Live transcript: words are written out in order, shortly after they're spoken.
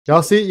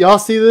Y'all see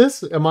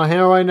this in my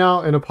hand right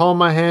now? In the palm of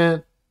my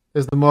hand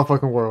is the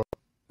motherfucking world,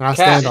 and I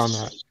stand on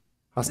that.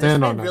 I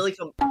stand on that.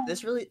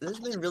 This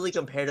man really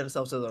compared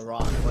himself to The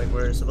Rock. Like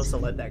we're supposed to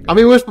let that go. I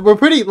mean, we're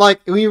pretty like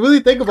when you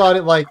really think about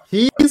it. Like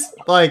he's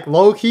like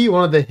low key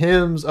one of the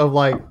hymns of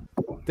like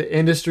the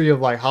industry of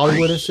like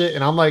Hollywood and shit,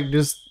 and I'm like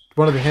just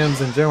one of the hymns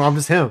in general. I'm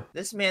just him.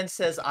 This man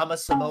says I'm a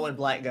Samoan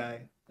black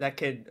guy that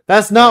could.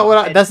 That's not what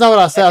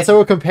I said. I said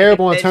we're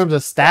comparable in terms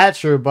of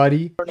stature,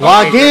 buddy.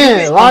 Lock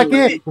in.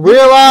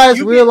 Realize.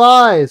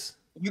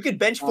 You could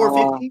bench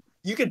 450.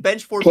 You could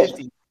bench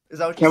 450. Is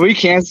that what Can we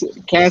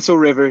cancel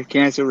River?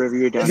 Cancel River.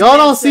 You're done. Y'all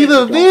don't see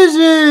the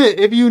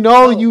vision. If you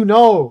know, you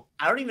know.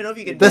 I don't even know if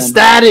you can. The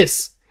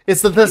status.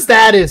 It's the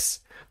status.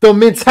 The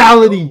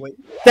mentality.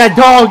 That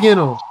dog in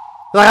him.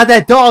 I got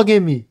that dog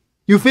in me.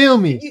 You feel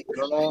me?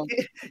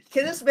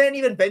 Can this man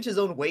even bench his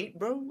own weight,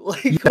 bro?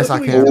 Like, yes, I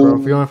can,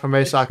 bro. For your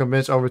information, I can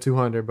bench over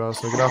 200, bro.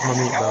 So get off my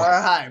meat, bro. All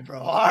right, bro.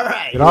 All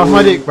right. Get off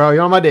my dick, bro.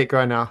 You're on my dick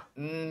right now.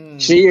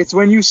 See, it's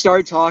when you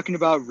start talking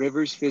about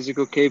River's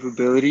physical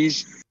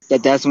capabilities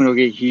that's when it'll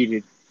get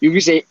heated. You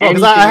can say anything.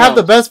 Because I have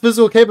the best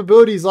physical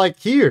capabilities, like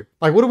here.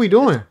 Like, what are we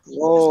doing?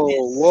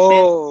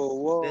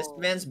 Whoa. This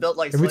man's built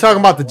like. If we're talking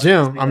about the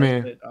gym, I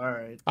mean, all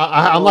right.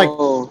 I'm like,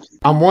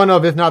 I'm one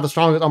of, if not the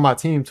strongest on my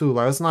team too.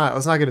 Like, let's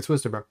not get it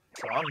twisted, bro.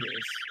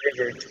 Strongest?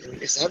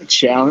 Is that a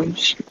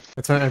challenge?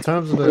 In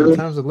terms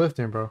of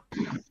lifting, bro.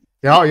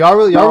 Y'all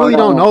really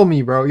don't know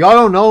me, bro. Y'all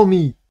don't know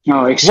me.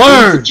 No,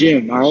 exclude the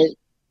gym, all right.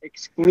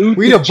 Exclude.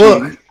 Read a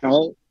book.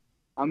 All right.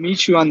 I'll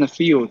meet you on the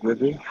field,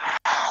 River.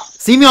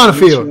 See me on the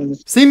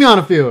field. See me on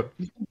the field.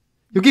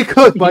 You get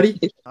cooked, buddy.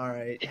 All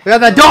right. I got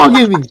that dog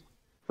in me.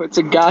 What's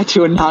a guy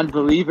to a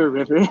non-believer,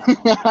 River?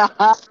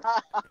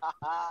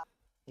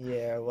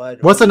 Yeah,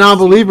 what? What's a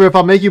non-believer if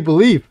I make you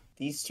believe?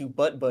 These two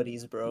butt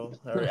buddies, bro,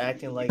 are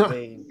acting like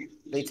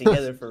they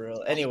together for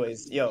real.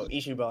 Anyways, yo,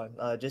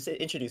 Ichiban, just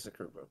introduce the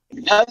crew, bro.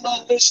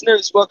 Hello,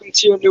 listeners. Welcome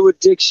to your new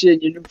addiction,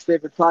 your new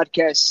favorite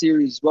podcast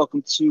series.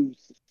 Welcome to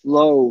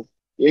Flow.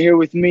 You're here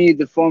with me,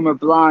 the former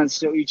blonde,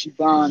 so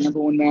Ichiban, number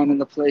one man in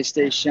the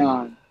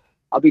PlayStation.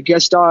 I'll be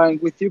guest starring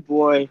with your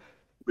boy,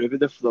 River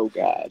the Flow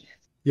God.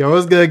 Yo,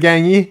 what's good,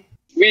 gangy?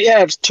 We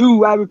have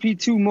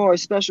two more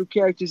special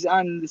characters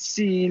on the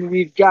scene.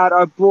 We've got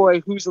our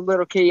boy, who's a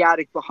little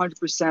chaotic, but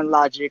 100%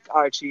 logic,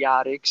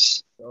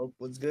 Archeotics. So,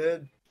 what's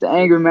good? The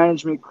anger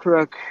management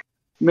crook,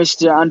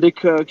 Mr.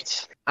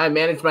 Undercooked. I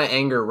managed my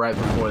anger right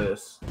before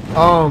this.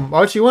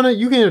 Archie,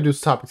 you can introduce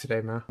the topic today,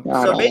 man.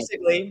 So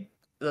basically,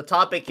 the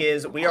topic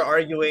is we are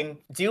arguing,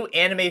 do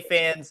anime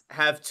fans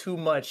have too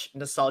much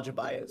nostalgia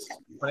bias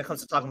when it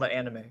comes to talking about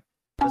anime?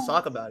 Let's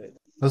talk about it.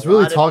 Let's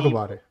really talk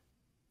about it.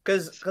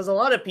 Because a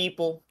lot of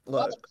people,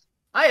 look,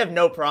 I have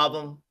no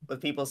problem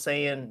with people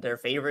saying their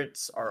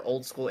favorites are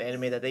old school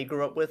anime that they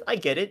grew up with. I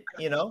get it,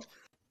 you know.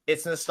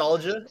 It's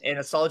nostalgia, and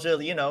nostalgia,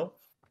 you know,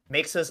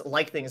 makes us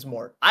like things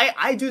more.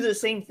 I do the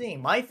same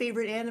thing. My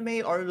favorite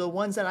anime are the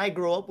ones that I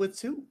grew up with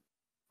too.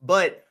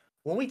 But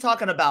when we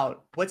talking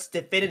about what's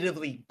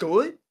definitively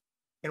good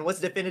and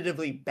what's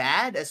definitively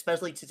bad,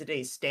 especially to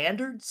today's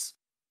standards,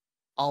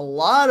 a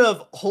lot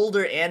of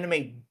older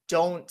anime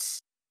don't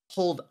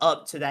hold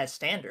up to that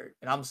standard.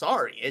 And I'm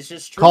sorry, it's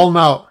just true. Call them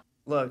out.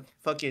 Look,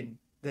 fucking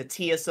the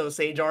TSO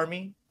Sage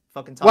Army,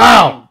 fucking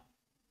wow.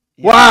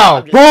 Yeah,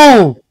 wow.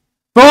 Boom.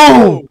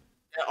 Boom.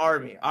 That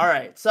army. All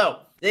right. So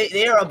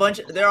they're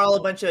all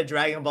a bunch of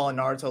Dragon Ball and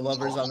Naruto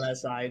lovers on that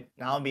side.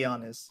 Now I'll be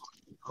honest.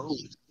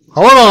 Hold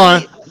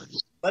on.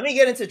 Let me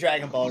get into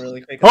Dragon Ball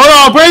really quick. Hold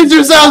on, brace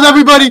yourselves,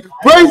 everybody.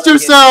 Brace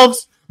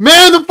yourselves.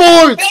 Man the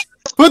force.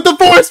 Put the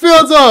force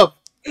fields up.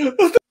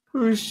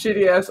 Whose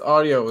shitty ass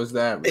audio was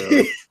that,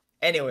 bro?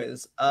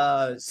 Anyways,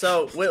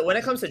 so when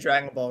it comes to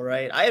Dragon Ball,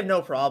 right? I have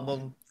no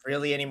problem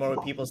really anymore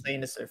with people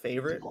saying it's their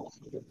favorite.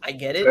 I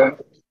get it,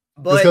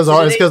 but it's because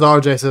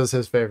RJ says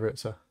his favorite,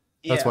 so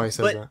that's why he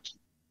says that.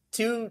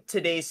 To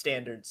today's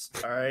standards,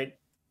 all right,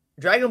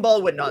 Dragon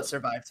Ball would not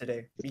survive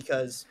today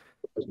because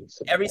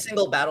every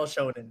single battle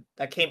shonen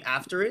that came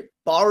after it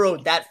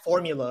borrowed that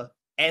formula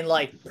and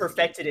like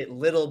perfected it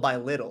little by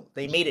little.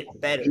 They made it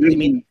better. They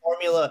made the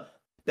formula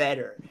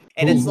better,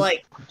 and it's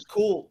like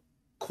cool.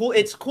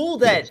 It's cool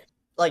that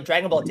like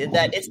Dragon Ball did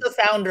that. It's the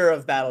founder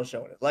of battle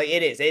shonen. Like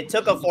it is. It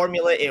took a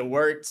formula. It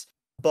worked,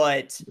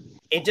 but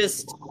it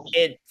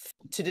to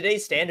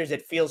today's standards,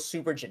 it feels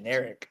super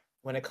generic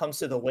when it comes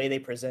to the way they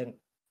present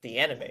the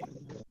anime.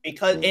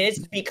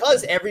 It's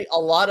because a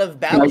lot of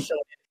battle shonen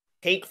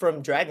take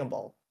from Dragon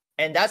Ball.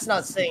 And that's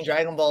not saying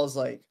Dragon Ball is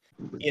like,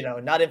 you know,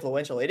 not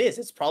influential. It is.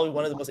 It's probably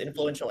one of the most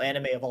influential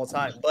anime of all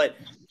time. But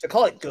to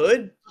call it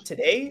good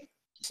today,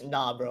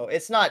 nah, bro.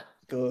 It's not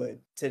good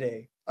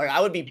today. Like I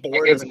would be bored.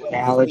 Can I give an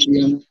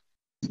analogy?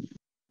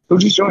 Who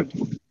just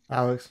joined?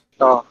 Alex.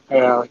 Oh, hey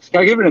Alex.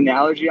 Can I give an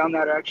analogy on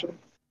that actually?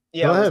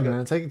 Yeah. Go ahead,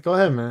 man. Go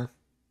ahead, man.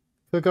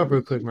 Click up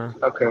real quick, man.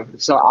 Okay.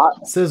 So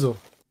Sizzle.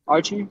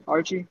 Archie,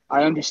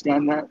 I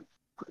understand that.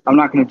 I'm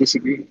not going to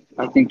disagree.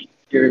 I think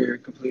you're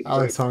completely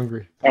Alex right.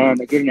 hungry. And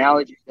a good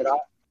analogy that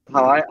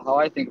how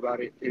I think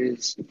about it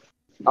is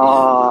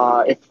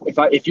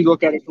if you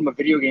look at it from a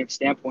video game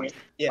standpoint,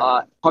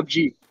 Yeah.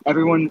 PUBG.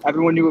 Everyone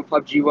knew what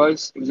PUBG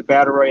was. It was a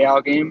battle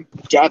royale game.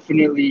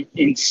 Definitely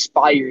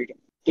inspired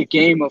the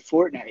game of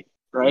Fortnite,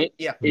 right?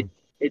 Yeah.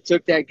 It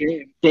took that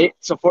game.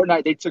 So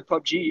Fortnite, they took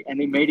PUBG and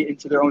they made it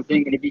into their own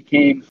thing, and it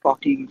became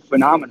fucking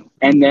phenomenal.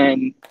 And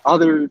then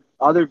other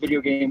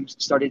video games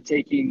started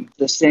taking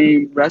the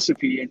same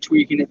recipe and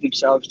tweaking it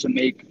themselves to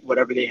make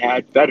whatever they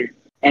had better.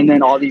 And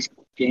then all these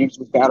games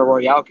with Battle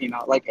Royale came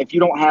out. Like, if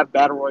you don't have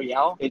Battle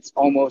Royale, it's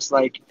almost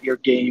like your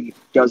game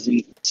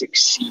doesn't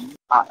succeed.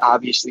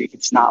 Obviously, if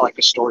it's not like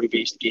a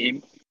story-based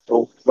game.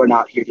 So we're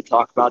not here to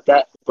talk about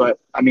that. But,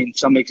 I mean,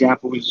 some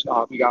examples,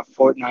 we got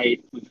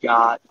Fortnite, we've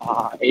got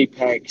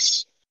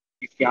Apex,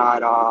 we've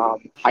got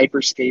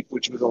Hyperscape,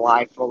 which was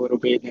alive for a little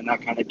bit, and then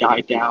that kind of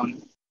died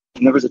down.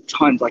 And there was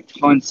tons of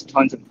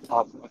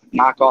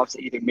knockoffs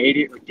that either made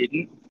it or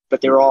didn't,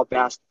 but they were all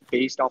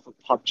based off of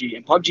PUBG.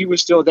 And PUBG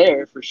was still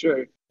there for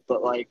sure,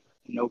 but like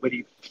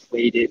nobody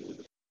played it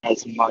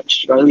as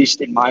much, or at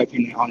least in my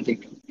opinion, I don't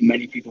think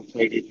many people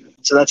played it.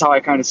 So that's how I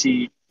kind of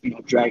see,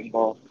 Dragon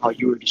Ball, how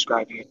you were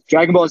describing it.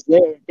 Dragon Ball is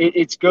there.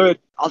 It's good.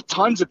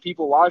 Tons of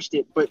people watched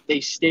it, but they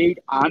stayed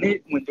on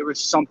it when there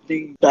was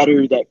something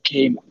better that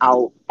came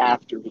out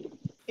after it.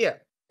 Yeah.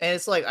 And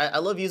it's like, I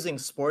love using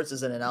sports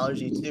as an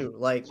analogy too.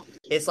 Like,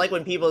 it's like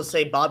when people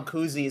say Bob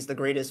Cousy is the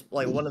greatest,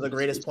 like one of the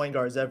greatest point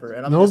guards ever.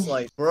 And I'm just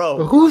like,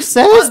 bro. Who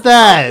says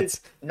that?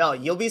 No,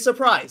 you'll be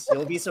surprised.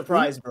 You'll be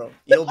surprised, bro.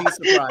 You'll be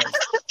surprised.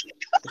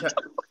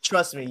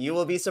 Trust me, you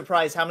will be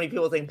surprised how many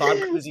people think Bob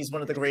Cousy is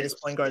one of the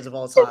greatest point guards of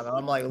all time. And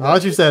I'm like, I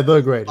thought you said the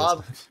greatest.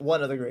 Bob,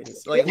 one of the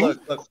greatest. Like,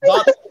 look,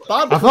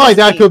 Bob I feel like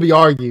that could be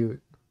argued.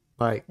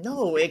 Like,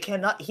 no, it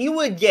cannot. He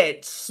would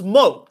get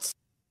smoked.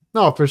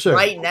 No, for sure.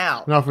 Right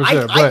now. No, for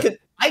sure.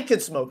 I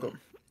could smoke him,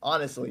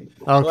 honestly.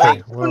 Okay,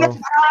 like, well. I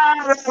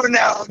don't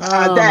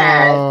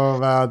know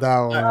about that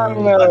one. I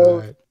don't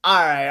know. All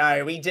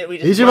right. We just.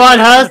 Ichiban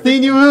has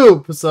seen you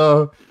hoop,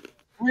 so.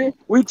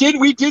 We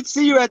did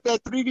see you at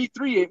that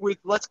 3v3 with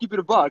Let's Keep It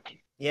a Buck.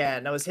 Yeah,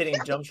 and I was hitting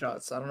jump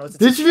shots. I don't know what to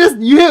Did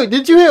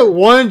you hit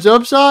one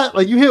jump shot?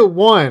 Like, you hit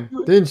one,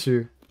 didn't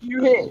you?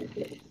 You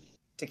hit.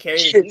 To carry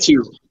hit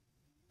two.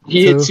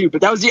 He hit two,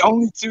 but that was the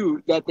only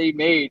two that they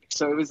made.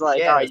 So it was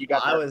like, all right, you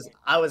got that.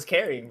 I was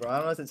carrying, bro. I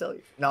don't know what to tell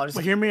you. No, I'm just.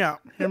 Well, hear me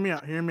out.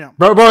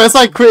 Bro, it's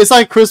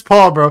like Chris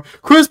Paul, bro.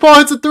 Chris Paul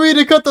hits a 3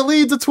 to cut the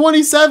lead to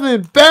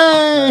 27.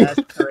 Bang!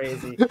 That's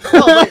crazy.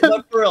 No,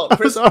 but for real,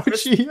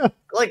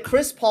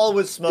 Chris Paul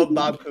would smoke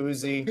Bob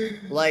Cousy.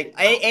 Like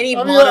any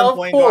modern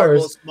point guard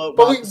will smoke.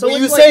 But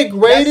when you say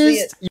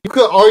greatest, you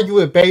could argue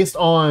it based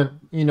on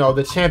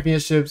the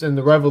championships and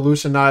the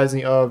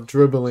revolutionizing of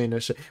dribbling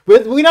and shit.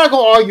 We're not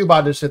gonna argue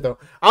about this shit though.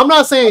 I'm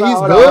not saying he's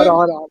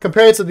good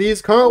compared to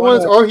these current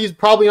ones, or he's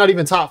probably not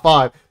even top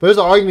 5. But there's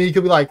an argument he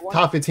could be like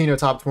top 15 or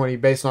top 20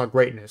 based on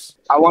greatness.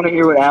 I want to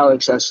hear what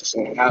Alex has to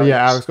say.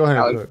 Alex, go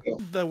ahead.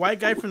 The white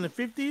guy from the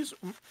 50s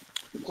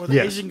or the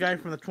Asian guy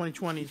from the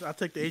 2020s? I'll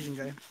take the Asian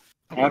guy.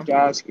 I have to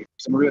ask you,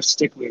 because I'm real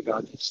stickly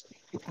about this.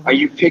 Are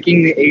you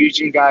picking the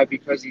Asian guy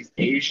because he's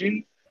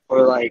Asian,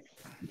 or like,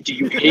 do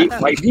you hate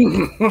white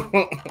people?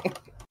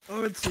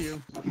 Let's see.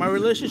 My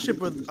relationship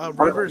with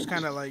River is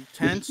kind of like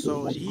tense,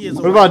 so he is.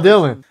 What about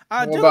Dylan?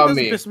 Dylan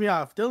doesn't piss me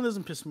off.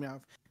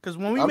 Because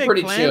when we make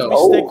plans, chill.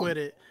 we stick with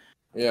it.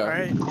 Yeah.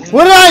 Right?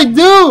 What did I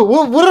do?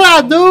 What did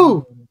I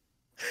do?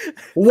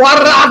 What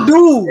did I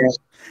do?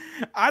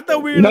 I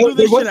thought we were gonna do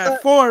this shit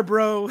at 4,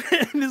 bro.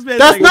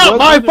 That's not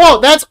my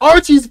fault. That's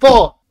Archie's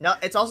fault. No,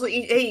 it's also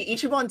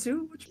Ichiban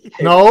too.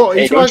 No,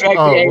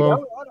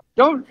 Ichiban.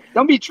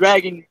 Don't be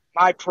dragging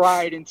my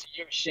pride into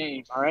your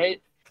shame. All right.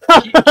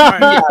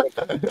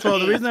 So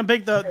the reason I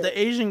picked the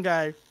Asian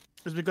guy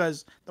is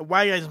because the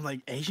white guy's like,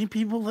 Asian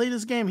people play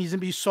this game. He's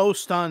gonna be so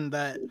stunned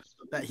that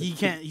he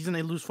can't. He's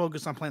gonna lose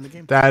focus on playing the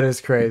game. That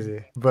is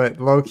crazy, but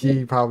low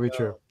key probably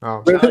true.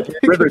 Oh.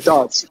 River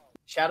thoughts.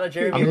 Shout out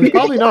Jeremy. I mean, he's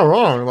probably not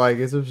wrong. Like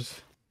it's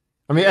just.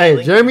 I mean,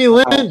 hey, Jeremy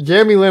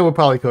Lin will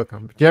probably cook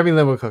him. Jeremy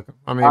Lin will cook him.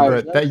 I mean,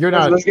 right, but you're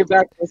not. Let's get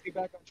back on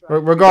track.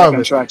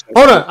 Regardless, hold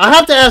on. I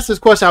have to ask this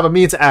question. I've been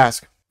meaning to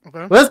ask.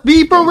 Okay. Let's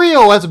be for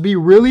real. Let's be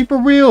really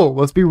for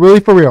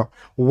real.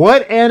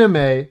 What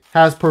anime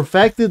has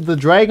perfected the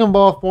Dragon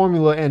Ball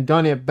formula and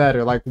done it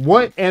better? Like,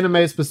 what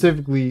anime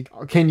specifically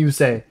can you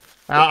say?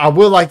 I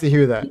would like to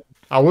hear that.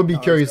 I would be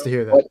curious to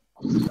hear that.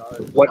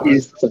 What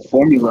is the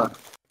formula?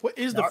 What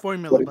is the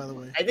formula, by the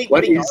way? I think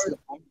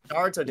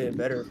Naruto did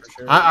better for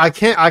sure. I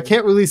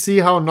can't really see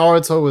how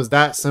Naruto was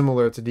that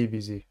similar to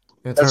DBZ.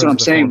 That's what I'm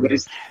saying. What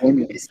is the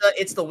formula?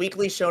 It's the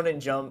weekly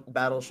Shonen Jump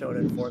battle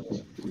Shonen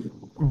formula.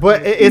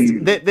 But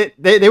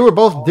they were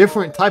both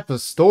different type of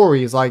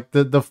stories. Like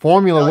the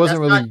formula wasn't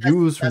really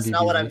used from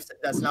DBZ.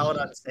 That's not what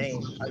I'm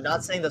saying. I'm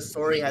not saying the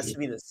story has to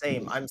be the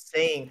same. I'm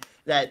saying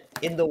that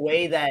in the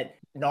way that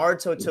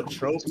Naruto took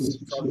tropes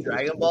from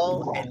Dragon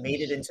Ball and made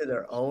it into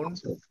their own.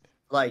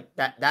 Like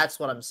that's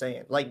what I'm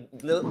saying. Like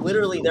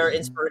literally,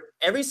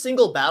 every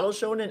single battle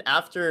shonen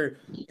after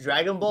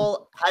Dragon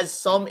Ball has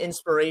some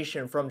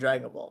inspiration from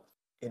Dragon Ball.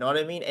 You know what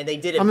I mean? And they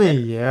did it. I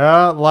mean,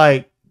 yeah,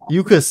 like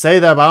You could say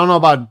that, but I don't know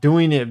about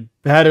doing it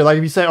better. Like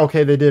if you say,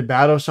 okay, they did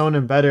Battle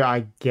Shonen better,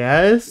 I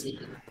guess.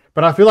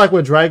 But I feel like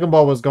what Dragon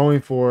Ball was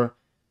going for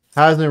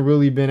hasn't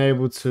really been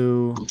able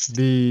to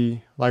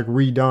be like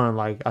redone.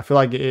 Like I feel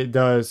like it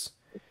does,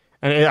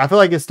 and I feel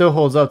like it still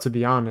holds up. To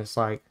be honest,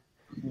 like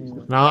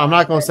now I'm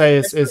not gonna say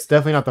it's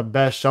definitely not the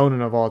best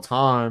shonen of all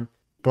time,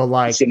 but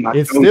like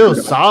it's still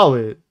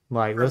solid.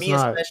 Like for me,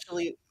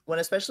 especially when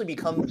it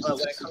comes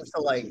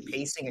to like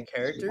pacing and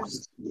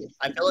characters,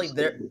 I feel like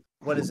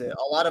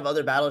a lot of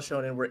other battle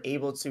shonen were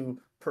able to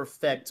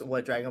perfect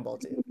what Dragon Ball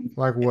did.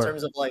 Like what? In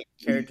terms of like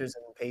characters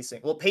and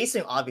pacing. Well,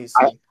 pacing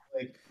obviously.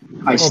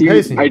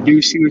 I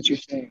do see what you're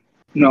saying.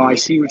 No, I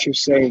see what you're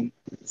saying.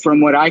 From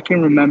what I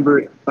can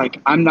remember, like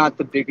I'm not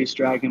the biggest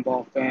Dragon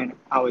Ball fan,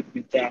 I'll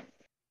admit that.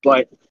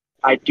 But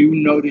I do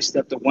notice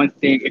that the one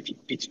thing, if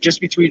it's just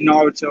between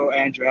Naruto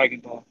and Dragon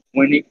Ball,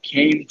 when it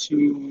came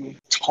to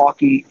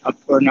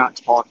not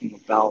talking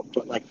about,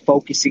 but like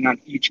focusing on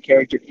each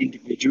character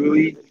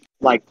individually,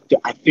 like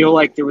I feel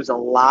like there was a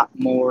lot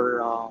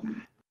more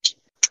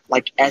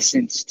like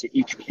essence to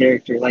each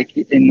character. Like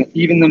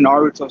even the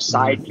Naruto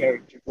side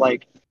character,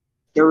 like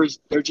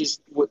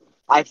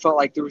I felt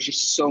like there was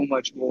just so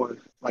much more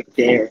like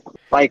there.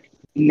 Like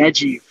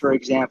Neji, for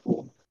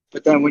example.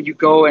 But then when you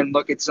go and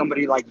look at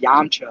somebody like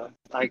Yamcha,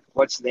 like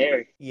what's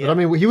there? Yeah. But I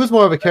mean, he was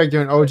more of a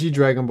character in OG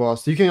Dragon Ball,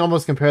 so you can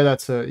almost compare that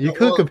to.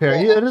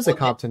 It is a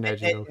comp to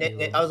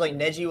Neji. I was like,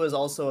 Neji was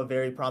also a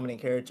very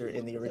prominent character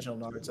in the original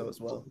Naruto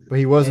as well. But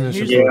he wasn't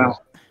a yeah.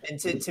 And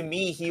to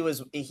me,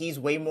 he's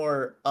way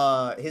more.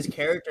 His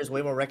character is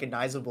way more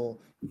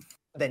recognizable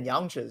than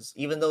Yamcha's,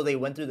 even though they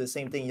went through the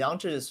same thing.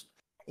 Yamcha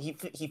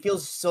he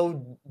feels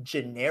so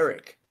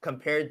generic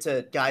compared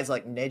to guys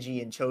like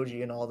Neji and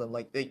Choji and all of them.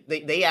 Like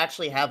they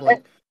actually have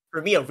like,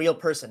 for me, a real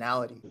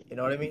personality. You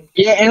know what I mean?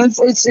 Yeah, and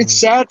it's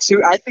sad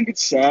too. I think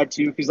it's sad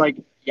too because like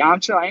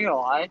Yamcha, I ain't gonna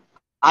lie,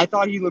 I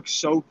thought he looked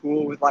so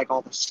cool with like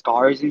all the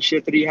scars and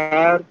shit that he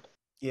had.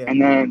 Yeah. And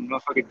then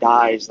motherfucker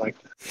dies like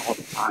all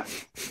the time.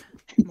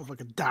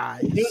 Motherfucker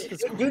dies. Dude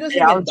doesn't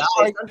even die.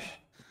 Like,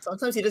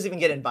 sometimes he doesn't even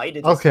get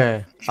invited.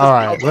 Okay. All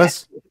right.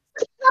 Let's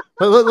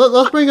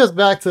bring us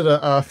back to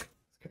the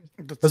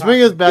let's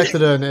bring us back to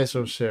the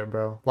initial shit,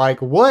 bro.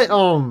 Like what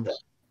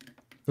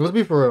let's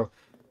be for real.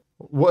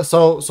 What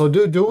so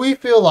do we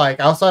feel like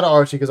outside of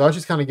Archie, because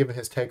Archie's kind of given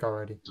his take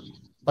already.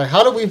 Like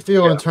how do we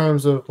feel in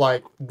terms of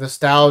like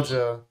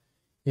nostalgia,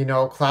 you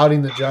know,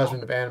 clouding the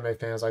judgment of anime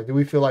fans? Like do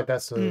we feel like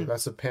that's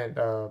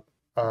a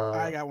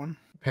I got one.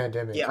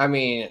 Pandemic? Yeah, I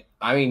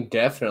mean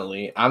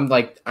definitely. I'm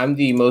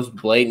the most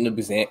blatant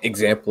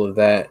example of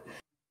that.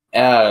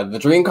 The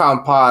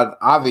DreamCon pod,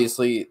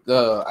 obviously,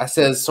 I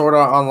said Sword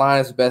Art Online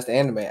is the best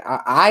anime.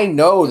 I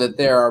know that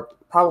there are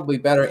probably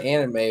better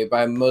anime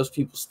by most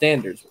people's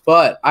standards,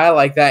 but I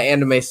like that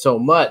anime so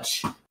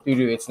much due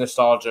to its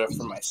nostalgia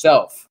for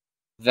myself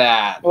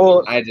that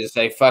I just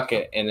say fuck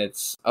it, and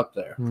it's up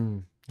there.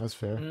 That's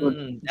fair.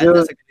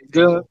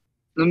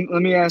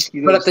 Let me ask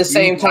you this. But at the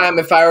same time,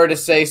 if I were to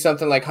say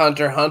something like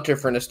Hunter x Hunter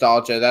for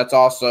nostalgia, that's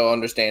also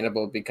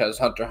understandable because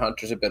Hunter x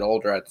Hunter's a bit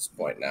older at this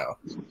point now.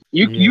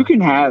 You can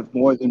have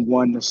more than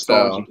one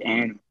nostalgic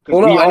anime.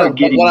 Well, no, I know.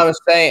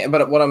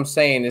 What I'm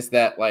saying is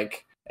that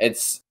like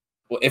it's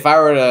if I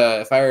were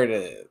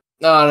to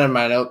no, never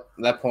mind. Nope,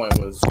 that point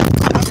was.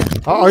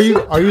 Are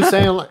you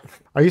saying like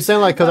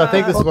because I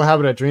think this is what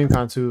happened at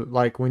DreamCon too.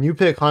 Like when you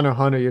pick Hunter x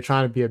Hunter, you're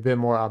trying to be a bit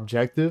more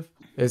objective.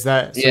 Is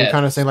that so? You're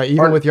kind of saying like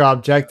even with your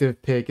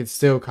objective pick, it's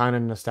still kind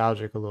of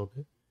nostalgic a little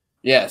bit.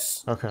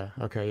 Yes. Okay.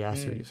 Yeah, I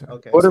see what you're saying.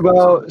 Okay. What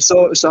about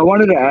so I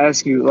wanted to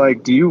ask you,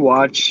 like, do you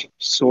watch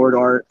Sword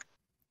Art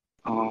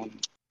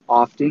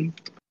often?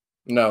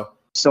 No.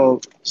 So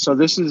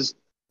this is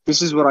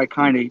what I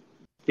kind of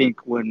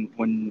think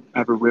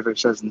whenever River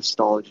says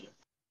nostalgia.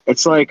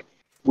 It's like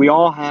we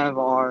all have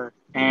our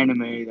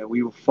anime that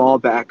we will fall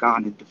back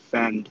on and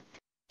defend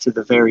to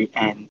the very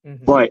end.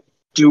 Mm-hmm. But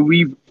do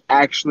we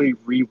actually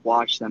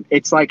rewatch them?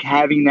 It's like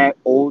having that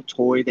old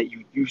toy that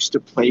you used to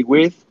play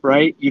with,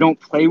 right? You don't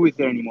play with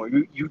it anymore.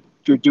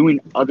 You're doing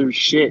other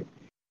shit.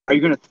 Are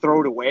you gonna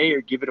throw it away or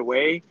give it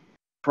away?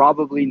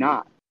 Probably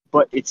not.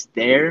 But it's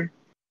there,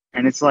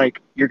 and it's like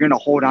you're gonna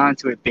hold on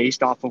to it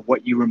based off of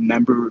what you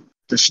remember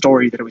the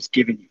story that it was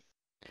given you.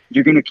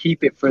 You're gonna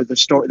keep it for the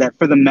story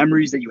for the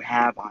memories that you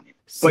have on it.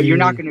 But you're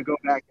not gonna go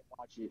back and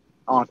watch it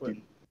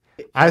often.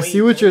 I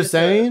see what you're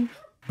saying.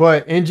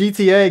 But in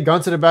GTA,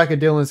 gun to the back of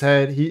Dylan's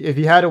head, if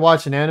he had to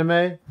watch an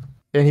anime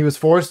and he was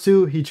forced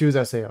to, he'd choose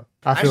SAO.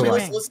 Let's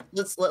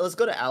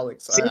go to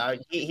Alex.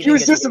 He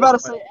was just about to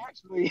say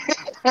actually.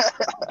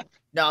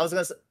 No, I was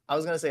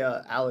gonna say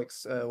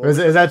Alex.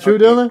 Is that true,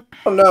 Dylan?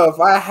 I don't know.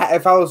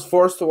 If I was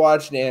forced to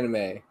watch an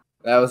anime,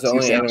 that was the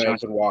only anime I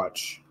could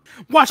watch.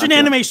 Watch an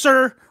anime,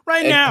 sir,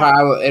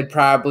 now. It'd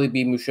probably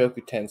be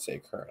Mushoku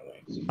Tensei currently.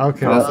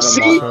 Okay,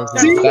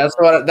 that's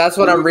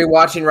what I'm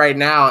rewatching right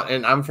now,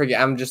 and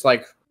I'm just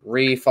like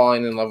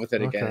falling in love with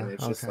it again.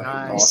 It's just like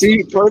awesome.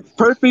 See,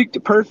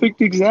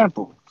 perfect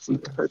example.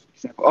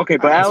 Okay,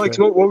 but Alex,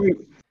 what were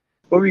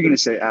you gonna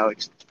say,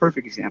 Alex?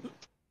 Perfect example.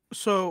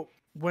 So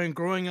when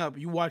growing up,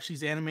 you watch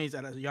these animes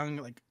at a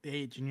young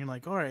age, and you're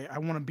like, all right, I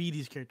want to be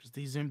these characters.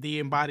 They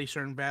embody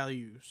certain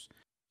values.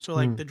 So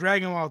like the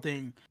Dragon Ball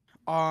thing,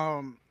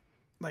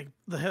 like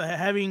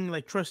having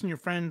like trust in your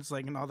friends,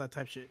 like and all that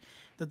type of shit.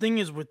 The thing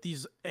is with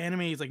these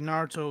animes like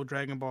Naruto,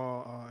 Dragon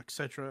Ball,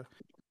 etc.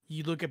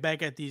 You look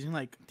back at these and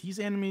like these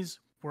animes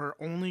were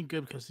only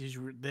good because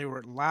they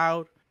were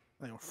loud,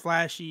 they were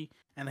flashy,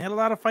 and they had a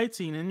lot of fight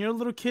scene. And you're a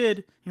little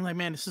kid, you're like,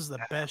 man, this is the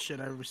best shit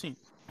I've ever seen.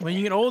 When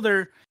you get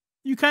older,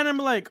 you kind of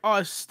like, oh,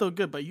 it's still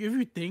good. But if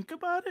you think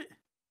about it,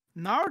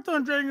 Naruto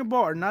and Dragon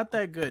Ball are not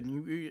that good.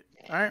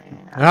 All right,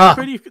 yeah.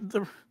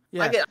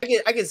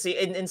 I can see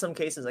in some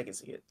cases I can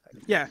see it.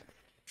 Yeah,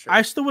 sure.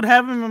 I still would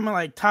have them in my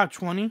like top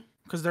 20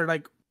 because they're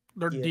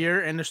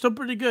dear and they're still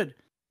pretty good.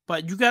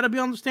 But you got to be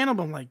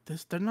understandable. I'm like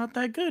they're not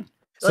that good.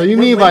 So like, you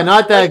mean by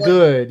not that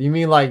good? You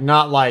mean like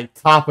not like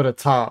top of the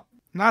top?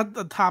 Not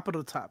the top of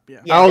the top.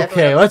 Yeah.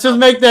 Okay, let's just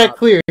make that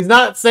clear. He's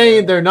not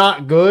saying they're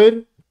not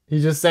good.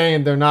 He's just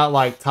saying they're not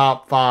like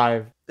top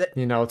 5.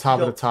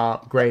 Top of the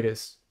top,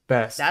 greatest,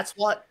 best. That's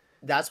why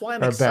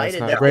I'm excited.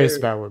 Best, not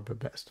greatest bad word, but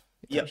best.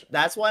 Yep,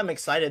 that's why I'm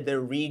excited.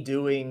 They're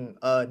redoing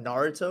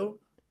Naruto,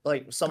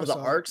 like some of the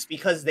arcs,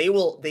 because they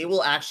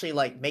will actually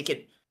like make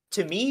it.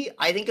 To me,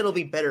 I think it'll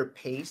be better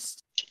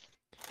paced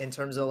in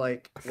terms of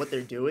like what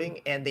they're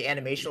doing, and the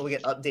animation will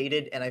get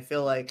updated. And I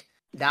feel like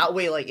that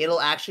way, like it'll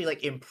actually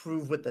like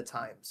improve with the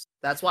times.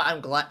 That's why I'm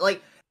glad.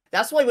 Like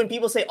that's why when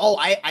people say, "Oh,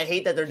 I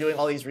hate that they're doing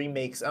all these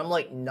remakes," I'm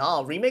like,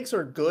 "Nah, remakes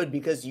are good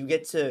because you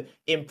get to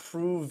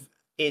improve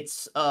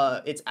its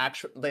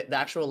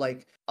actual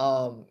like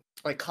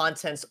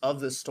contents of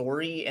the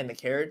story and the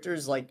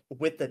characters like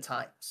with the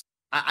times."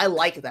 I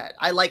like that.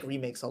 I like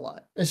remakes a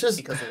lot. It's just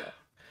because of that.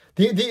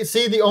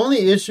 The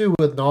only issue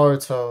with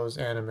Naruto's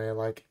anime,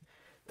 like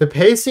the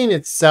pacing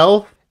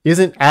itself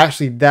isn't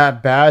actually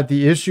that bad.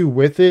 The issue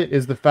with it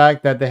is the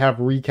fact that they have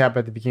recap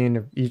at the beginning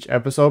of each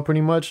episode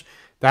pretty much.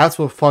 That's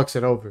what fucks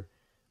it over.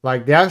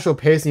 Like the actual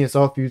pacing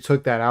itself, if you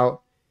took that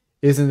out,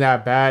 isn't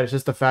that bad. It's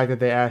just the fact that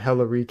they add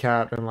hella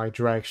recap and like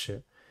drag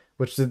shit,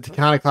 which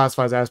kind of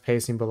classifies as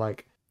pacing, but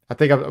like I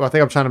think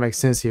I'm trying to make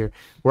sense here.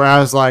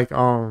 Whereas like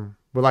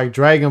with like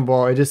Dragon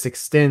Ball, it just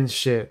extends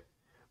shit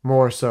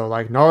more so.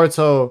 Like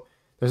Naruto,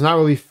 there's not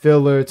really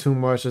filler too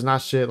much. There's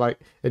not shit like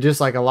it's just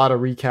like a lot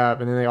of recap,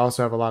 and then they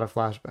also have a lot of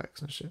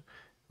flashbacks and shit,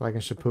 like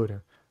in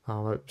Shippuden.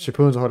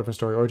 Shippuden's a whole different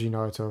story. OG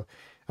Naruto,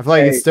 I feel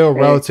like it still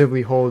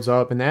relatively holds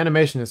up, and the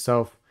animation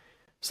itself,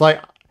 it's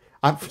like,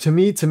 to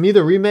me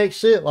the remake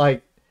shit,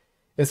 like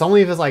it's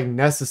only if it's like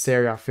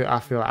necessary. I feel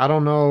I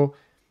don't know.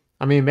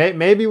 I mean,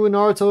 maybe with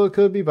Naruto it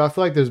could be, but I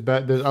feel like there's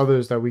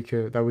others that we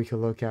could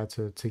look at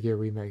to get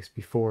remakes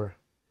before.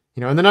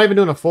 And they're not even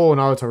doing a full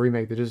Naruto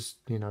remake. They're just,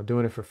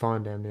 doing it for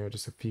fun damn near,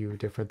 just a few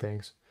different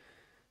things.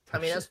 I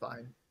mean, that's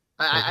fine.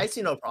 I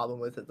see no problem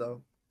with it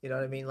though. You know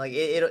what I mean? Like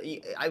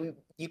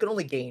you can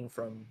only gain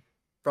from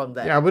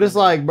that. Yeah, but it's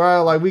like,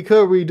 bro, like we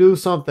could redo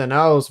something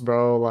else,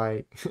 bro.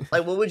 Like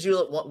what would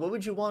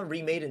you want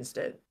remade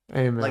instead?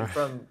 Hey, man. Like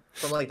from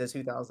like the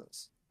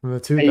 2000s. From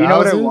the 2000s. Hey, you know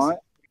what I want?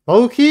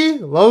 Low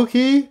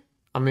key.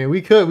 I mean,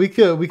 we could look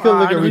at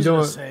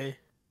redoing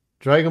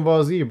Dragon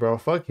Ball Z, bro.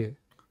 Fuck it.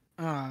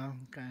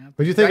 Okay. What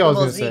do you think I was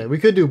gonna say? We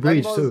could do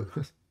Bleach too.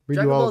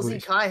 Dragon Ball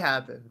Z Kai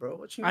happened, bro.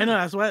 What you? I know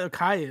that's what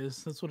Kai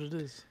is. That's what it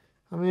is.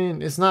 I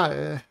mean, it's not.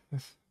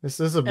 This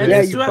is a bit.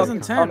 It's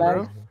 2010,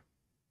 bro.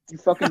 You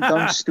fucking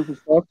dumb, stupid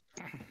fuck.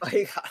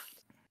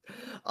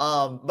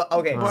 But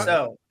okay,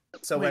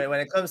 so when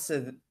it comes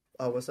to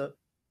what's up?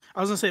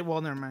 I was gonna say,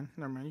 well, never mind.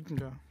 You can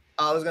go.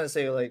 I was gonna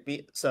say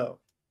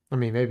I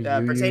mean, maybe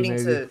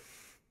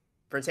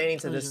pertaining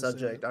to this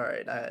subject. All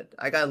right,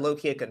 I got low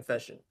key a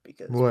confession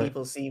because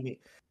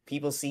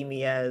people see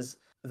me as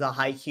the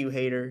Haikyuu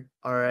hater.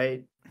 All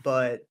right,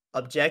 but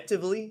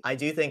objectively, I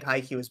do think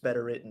Haikyuu is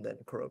better written than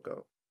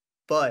Kuroko.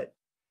 But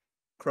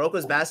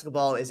Kuroko's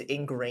basketball is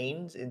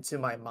ingrained into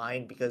my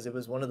mind because it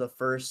was one of the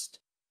first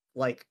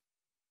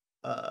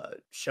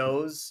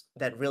shows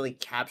that really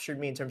captured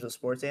me in terms of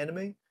sports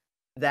anime.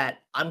 That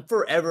I'm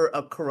forever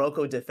a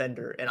Kuroko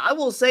defender, and I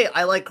will say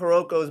I like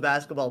Kuroko's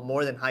basketball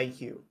more than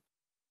Haikyuu.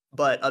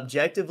 But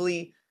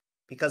objectively,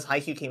 because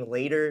Haikyuu came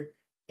later,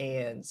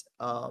 and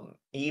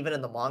even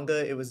in the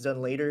manga it was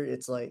done later,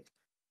 it's like,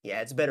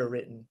 yeah, it's better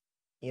written,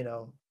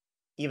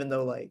 even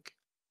though like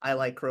I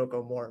like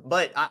Kuroko more.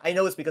 But I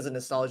know it's because of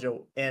nostalgia,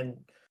 and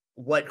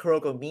what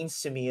Kuroko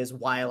means to me is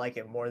why I like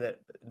it more than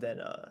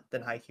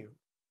Haikyuu.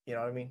 You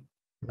know what I mean?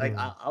 Like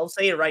I'll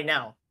say it right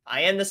now.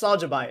 I am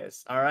nostalgia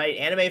biased. All right,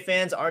 anime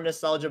fans are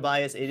nostalgia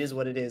biased. It is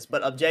what it is.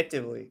 But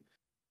objectively,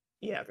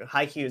 yeah,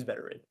 Haikyuu is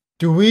better written.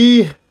 Do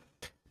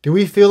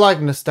we feel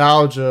like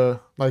nostalgia,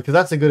 like, because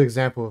that's a good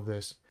example of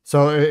this.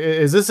 So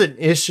is this an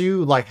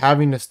issue, like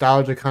having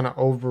nostalgia kind of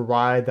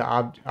override the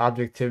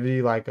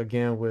objectivity, like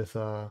again with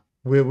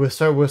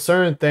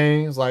certain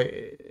things, like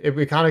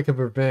it kind of can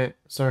prevent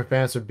certain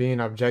fans from being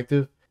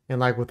objective, and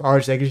like with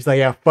Arch, they can just like,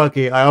 yeah, fuck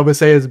it, I always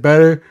say it's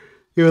better,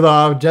 even though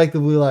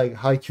objectively like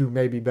Haikyuu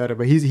may be better,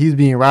 but he's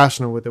being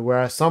rational with it.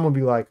 Whereas some will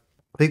be like,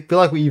 they feel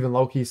like we even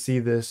low key see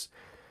this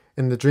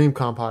in the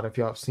DreamCon pod, if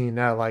y'all have seen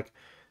that, like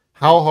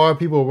how hard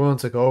people are willing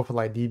to go for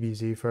like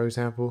DBZ, for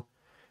example,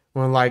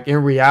 when like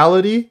in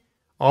reality,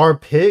 our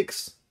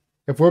picks,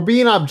 if we're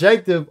being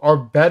objective, are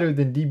better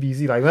than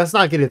DBZ. Like, let's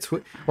not get it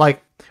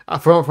like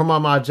from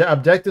my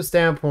objective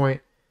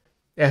standpoint,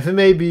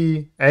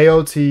 FMAB,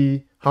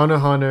 AOT, Hunter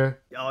x Hunter.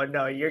 Oh no,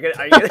 are you gonna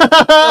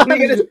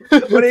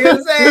what are you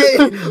gonna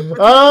say?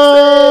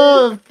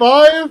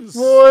 Fire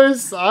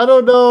Force, I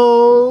don't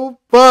know,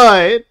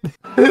 but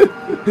right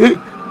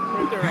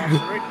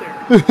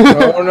there.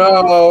 Oh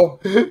no.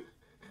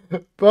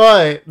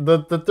 But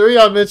the three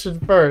I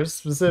mentioned first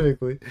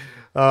specifically,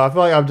 I feel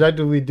like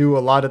objectively do a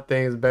lot of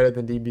things better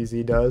than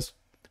DBZ does.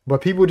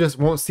 But people just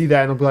won't see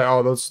that and they'll be like,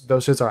 oh, those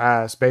shits are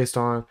ass based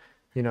on,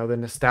 you know, the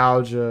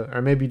nostalgia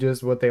or maybe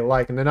just what they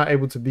like, and they're not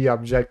able to be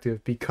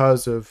objective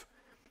because of,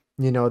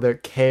 you know, their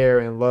care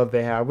and love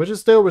they have, which is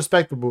still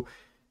respectable.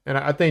 And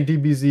I think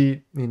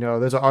DBZ, you know,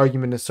 there's an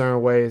argument in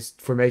certain ways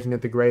for making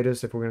it the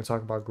greatest if we're going to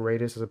talk about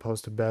greatest as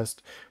opposed to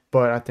best.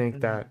 But I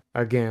think that,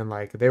 again,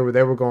 like they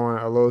were going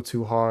a little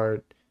too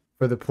hard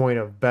for the point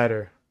of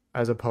better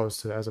as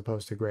opposed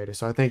to greatest.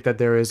 So I think that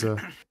there is an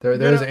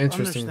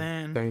interesting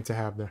thing to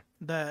have there.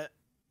 That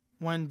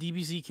when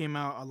DBZ came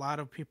out, a lot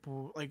of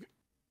people, like,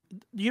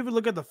 do you ever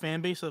look at the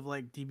fan base of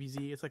like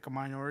DBZ? It's like a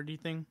minority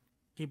thing.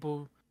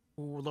 People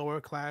who lower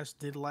class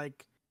did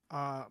like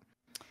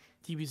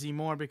DBZ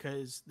more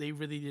because they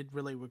really did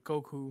relate with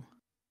Goku,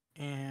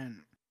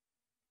 and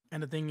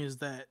the thing is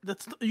that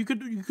you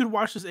could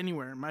watch this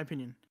anywhere, in my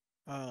opinion.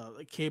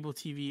 Like cable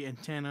TV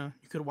antenna,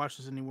 you could watch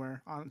this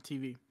anywhere on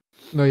TV.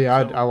 No,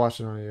 yeah, so, I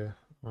watched it on.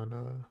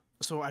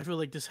 So I feel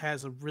like this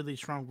has a really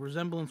strong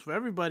resemblance for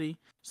everybody.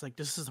 It's like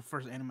this is the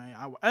first anime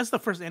that's the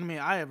first anime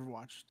I ever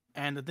watched,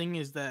 and the thing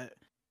is that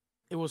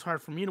it was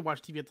hard for me to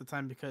watch TV at the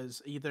time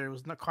because either it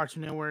was not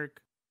Cartoon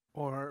Network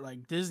or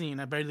like Disney,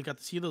 and I barely got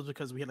to see those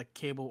because we had like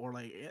cable or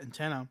like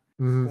antenna.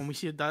 Mm-hmm. When we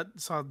saw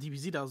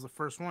DBZ, that was the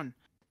first one.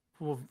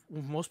 Well,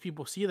 when most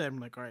people see that, I'm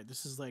like, all right,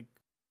 this is like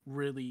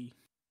really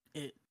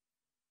it.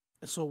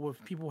 So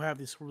what people have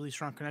this really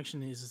strong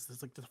connection is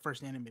it's like the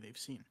first anime they've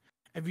seen.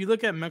 If you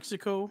look at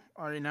Mexico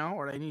right now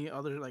or any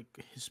other like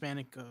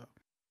Hispanic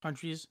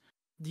countries,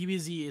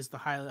 DBZ is the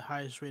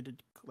highest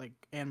rated like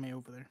anime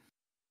over there.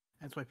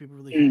 That's why people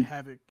really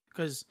have it,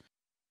 because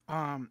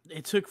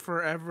it took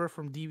forever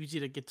from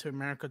DBZ to get to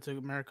America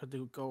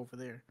to go over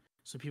there.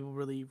 So people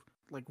really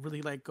like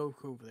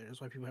Goku over there. That's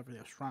why people have really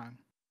strong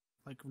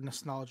like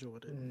nostalgia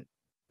with it.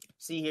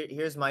 See,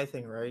 here's my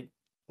thing, right?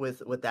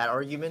 With that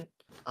argument,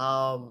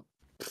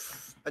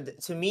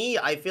 to me,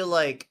 I feel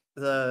like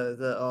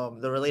the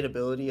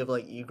relatability of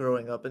like you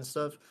growing up and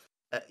stuff.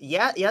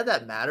 Yeah,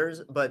 that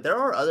matters. But there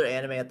are other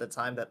anime at the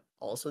time that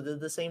also did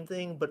the same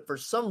thing. But for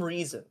some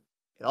reason,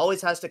 it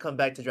always has to come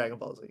back to Dragon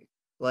Ball Z.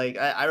 Like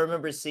I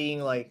remember seeing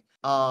like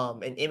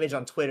an image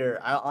on Twitter.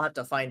 I'll have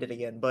to find it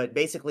again. But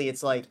basically,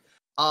 it's like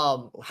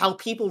how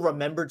people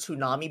remember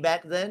Toonami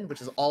back then,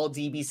 which is all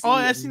DBC. Oh,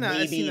 I've seen that.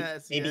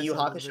 Maybe Yu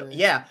Hakusho.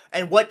 Yeah,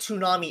 and what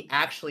Toonami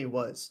actually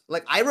was.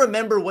 Like I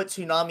remember what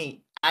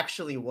Toonami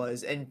actually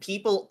was, and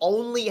people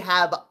only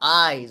have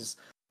eyes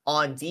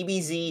on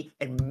DBZ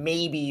and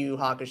maybe Yu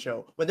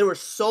Hakusho when there were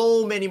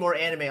so many more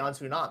anime on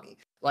Toonami.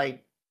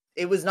 Like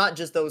it was not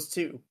just those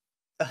two.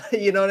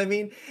 You know what I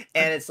mean?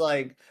 And it's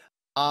like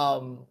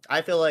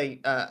I feel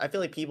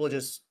like people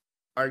just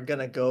are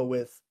gonna go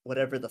with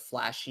whatever the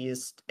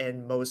flashiest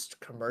and most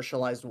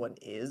commercialized one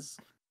is.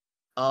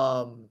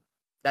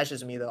 That's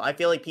just me though. I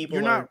feel like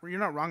people you're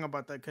not wrong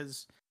about that,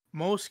 because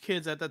most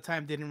kids at that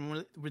time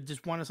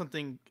just wanted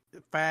something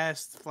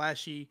fast,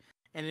 flashy,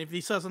 and if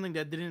they saw something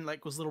that didn't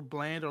like was a little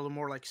bland or a little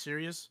more like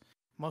serious,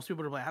 most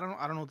people would be like, I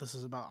don't know what this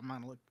is about. I'm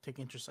not gonna take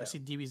interest. Yeah. I see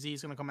DBZ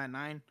is gonna come at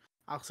 9.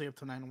 I'll stay up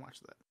to 9 and watch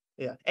that.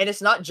 Yeah, and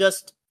it's not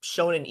just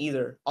shonen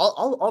either.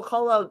 I'll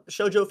call out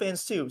shoujo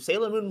fans too.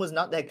 Sailor Moon was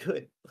not that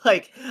good.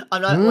 Like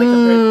I'm not like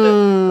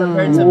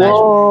compared to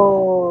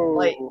Whoa.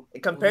 like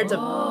compared to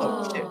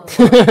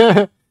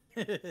oh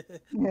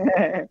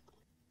shit.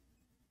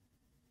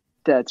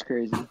 That's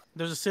crazy.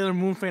 There's a Sailor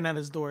Moon fan at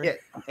his door. Yeah,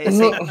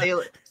 Sailor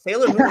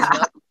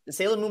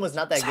Moon was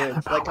not that good.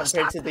 Like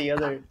compared to the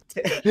other.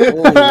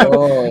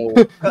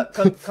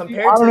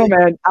 Compared I don't know,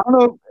 man. I don't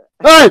know.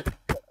 Hey!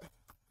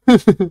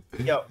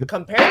 Yo,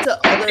 compared to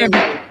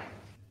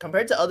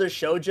other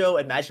shoujo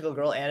and magical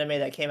girl anime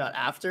that came out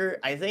after,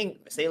 I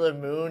think Sailor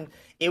Moon,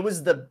 it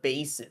was the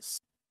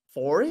basis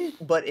for it,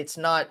 but it's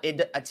not.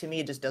 It to me,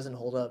 it just doesn't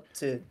hold up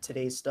to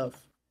today's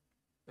stuff.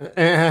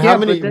 And how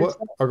many? Go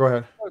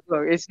ahead.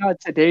 Look, it's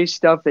not today's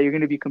stuff that you're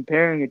going to be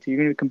comparing it to. You're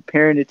going to be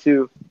comparing it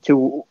to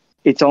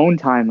its own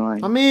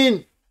timeline. I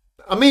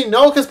mean,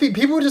 no, because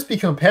people just be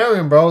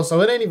comparing, bro.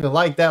 So it ain't even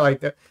like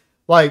that.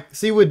 Like,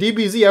 see, with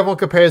DBZ, everyone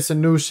compares to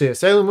new shit.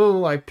 Sailor Moon,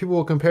 like, people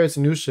will compare it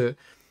to new shit.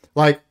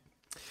 Like,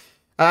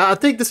 I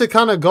think this would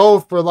kind of go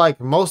for,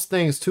 like, most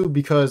things, too,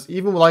 because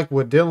even, like,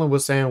 what Dylan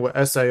was saying with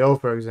SAO,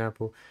 for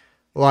example,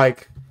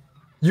 like,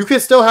 you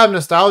can still have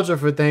nostalgia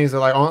for things that,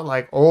 like, aren't,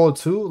 like, old,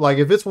 too. Like,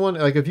 if it's one,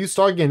 like, if you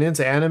start getting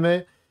into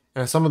anime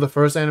and some of the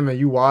first anime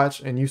you watch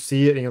and you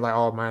see it and you're like,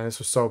 oh man, this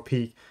was so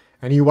peak.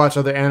 And you watch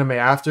other anime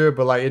after,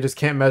 but like it just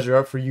can't measure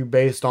up for you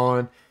based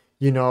on,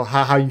 you know,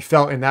 how you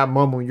felt in that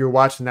moment when you were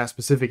watching that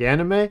specific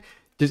anime.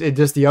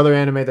 Just the other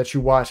anime that you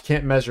watch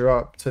can't measure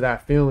up to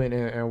that feeling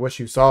and what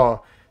you saw.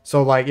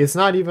 So like it's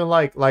not even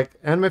like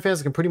anime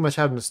fans can pretty much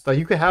have like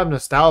you can have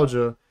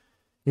nostalgia,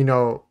 you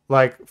know,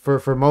 like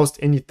for most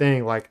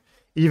anything. Like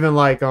even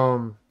like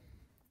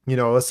you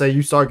know, let's say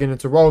you start getting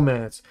into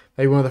romance,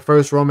 maybe one of the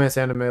first romance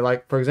anime,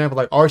 like for example,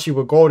 like Archie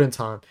with Golden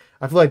Time.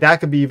 I feel like that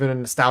could be even a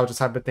nostalgia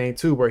type of thing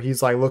too, where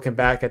he's like looking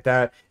back at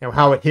that and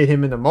how it hit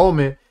him in the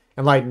moment,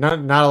 and like not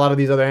a lot of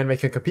these other anime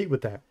can compete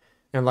with that.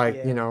 And like,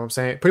 you know what I'm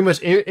saying? Pretty much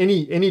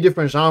any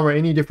different genre,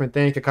 any different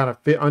thing could kind of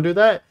fit under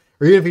that.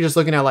 Or even if you're just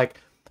looking at like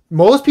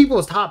most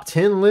people's top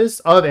 10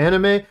 lists of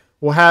anime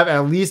will have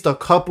at least a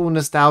couple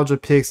nostalgia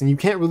picks, and you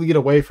can't really get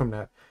away from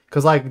that.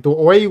 Because like the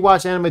way you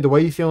watch anime, the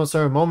way you feel in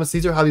certain moments,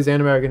 these are how these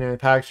anime are going to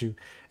impact you.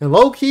 And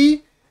low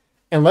key,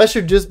 unless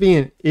you're just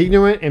being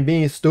ignorant and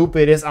being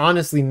stupid, it's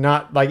honestly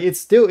not like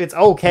it's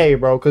okay,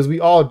 bro, because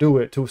we all do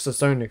it to a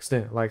certain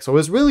extent. Like, so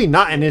it's really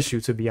not an issue,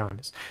 to be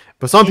honest.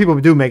 But some people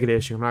do make it an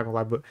issue. I'm not gonna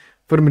lie, but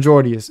for the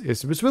majority,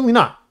 it's really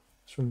not.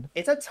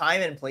 It's a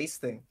time and place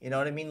thing. You know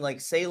what I mean?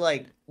 Like, say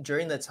like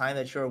during the time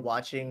that you're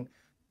watching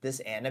this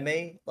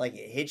anime, like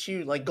it hits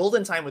you like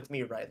Golden Time with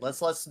me, right?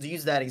 Let's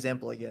use that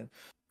example again.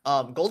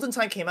 Golden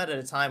Time came out at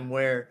a time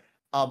where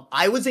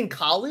I was in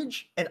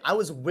college and I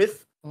was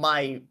with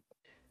my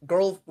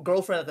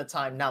girlfriend at the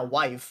time, now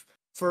wife,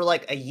 for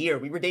like a year.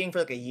 We were dating for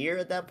like a year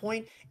at that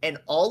point, and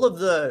all of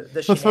the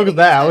what the fuck is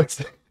that,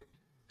 Alex?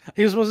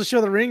 He was supposed to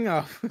show the ring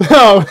off.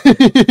 Oh,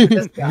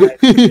 this guy.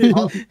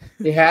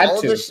 He had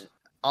to.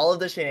 All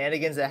of the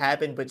shenanigans that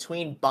happened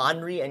between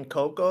Banri and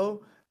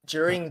Coco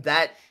during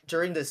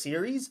the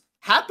series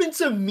happened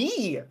to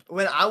me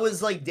when I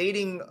was like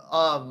dating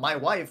my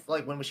wife,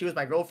 like when she was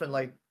my girlfriend,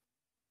 like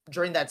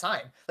during that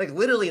time. Like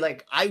literally,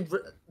 like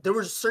there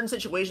were certain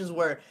situations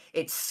where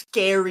it's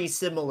scary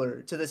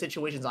similar to the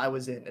situations I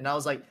was in, and I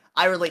was like,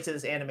 I relate to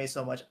this anime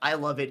so much. I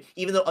love it,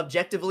 even though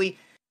objectively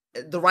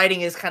the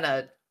writing is kind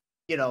of,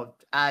 you know,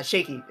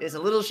 shaky. It's a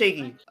little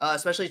shaky,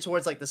 especially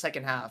towards like the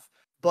second half.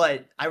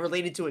 But I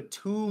related to it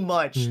too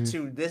much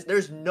to this.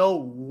 There's no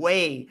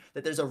way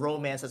that there's a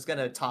romance that's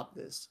gonna top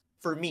this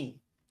for me,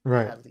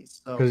 right? At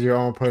least because your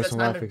own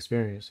personal life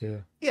experience,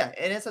 yeah,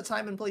 and it's a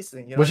time and place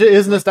thing, you know? Which it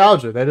is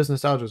nostalgia. That is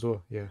nostalgia as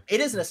well, yeah. It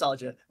is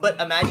nostalgia,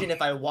 but imagine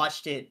if I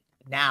watched it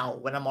now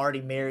when I'm already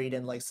married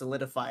and like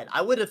solidified.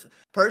 I would have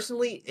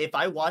personally, if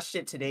I watched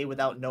it today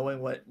without knowing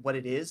what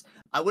it is,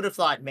 I would have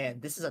thought, man,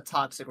 this is a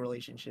toxic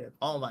relationship.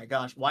 Oh my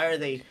gosh, why are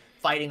they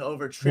fighting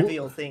over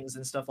trivial things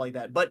and stuff like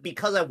that? But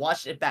because I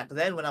watched it back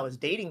then when I was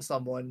dating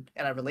someone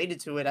and I related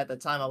to it at the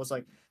time, I was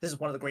like, this is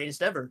one of the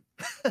greatest ever.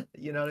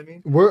 You know what I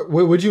mean?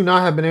 Would you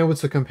not have been able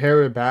to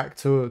compare it back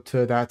to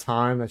that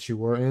time that you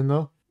were in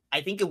though? I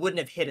think it wouldn't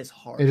have hit as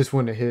hard. It just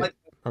wouldn't have hit. Like,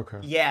 okay.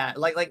 Yeah,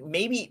 like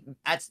maybe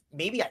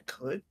I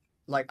could.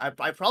 Like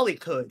I probably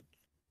could,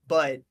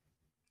 but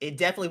it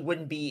definitely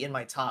wouldn't be in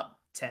my top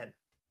 10.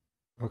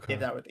 Okay.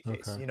 If that were the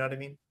case. Okay. You know what I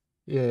mean?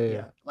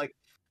 Yeah.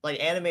 Like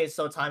anime is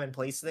so time and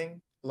place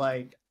thing.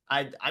 Like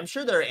I'm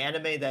sure there are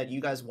anime that you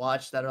guys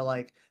watch that are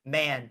like,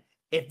 man,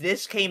 if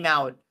this came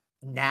out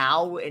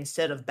now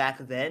instead of back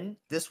then,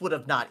 this would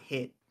have not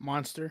hit.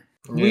 Monster.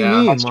 What do you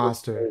mean,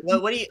 Monster?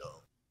 What do you?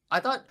 I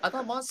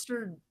thought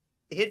Monster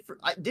hit.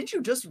 Didn't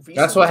you just recently?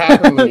 That's what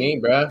happened with me,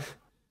 bro.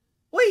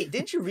 Wait,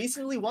 didn't you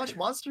recently watch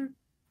Monster?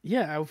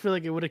 Yeah, I feel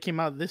like it would have came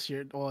out this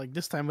year, or like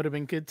this time would have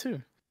been good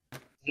too.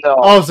 No.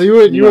 Oh, so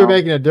you were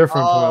making a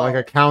different point, like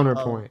a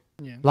counterpoint.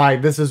 Yeah.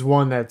 Like this is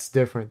one that's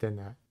different than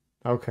that.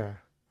 Okay.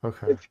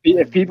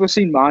 If people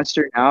see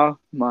Monster now,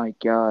 my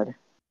God,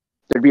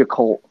 there'd be a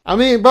cult. I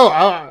mean,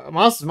 bro,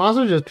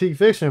 Monster just peak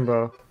fiction,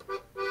 bro.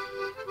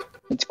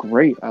 It's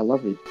great. I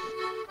love it.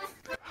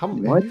 Have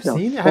you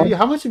seen it?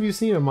 How much have you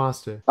seen of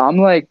Monster? I'm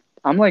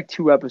like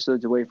 2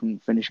 episodes away from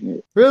finishing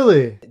it.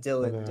 Really?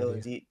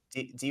 Dylan,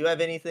 do you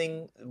have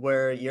anything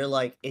where you're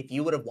like, if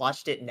you would have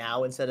watched it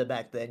now instead of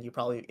back then, it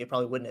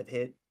probably wouldn't have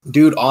hit?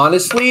 Dude,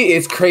 honestly,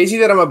 it's crazy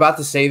that I'm about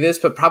to say this,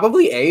 but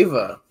probably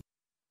Ava.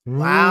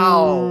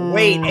 Wow.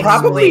 Wait,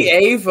 probably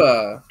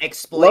Ava.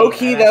 Explain. Low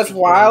key, that's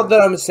wild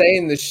that I'm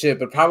saying this shit,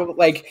 but probably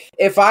like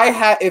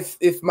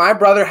if my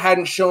brother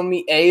hadn't shown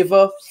me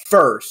Ava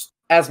first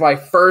as my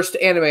first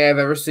anime I've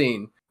ever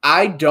seen,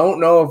 I don't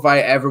know if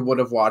I ever would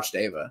have watched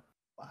Ava.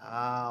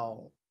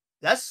 Wow.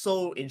 That's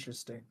so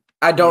interesting.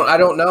 I don't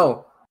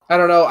know. I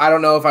don't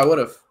know if I would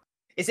have.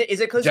 Is it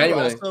because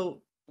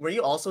were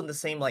you also in the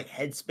same like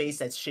headspace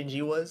that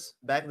Shinji was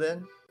back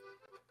then?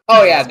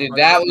 Oh yeah, dude,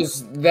 that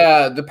was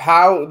the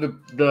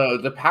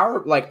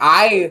power. Like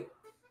I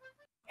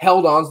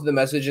held on to the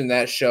message in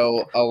that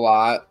show a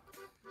lot.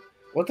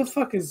 What the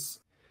fuck is?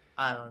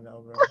 I don't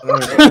know, bro.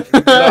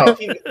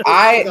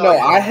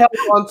 I held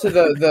on to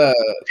the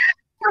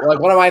like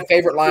one of my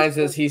favorite lines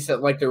is he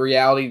said like the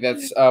reality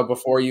that's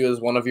before you is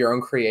one of your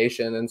own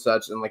creation and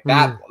such, and like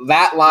that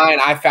line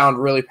I found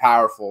really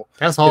powerful.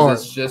 That's hard.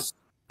 It's just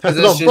Because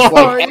it's just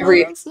like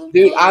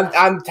dude,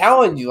 I'm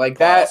telling you, like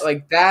that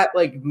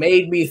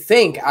made me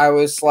think. I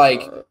was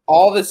like,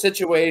 all the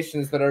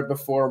situations that are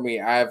before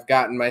me, I've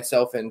gotten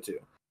myself into.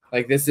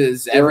 Like, this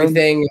is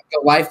everything,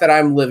 the life that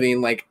I'm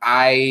living. Like,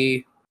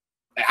 I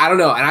don't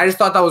know, and I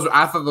thought that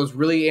was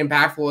really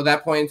impactful at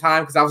that point in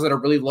time because I was at a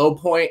really low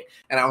point,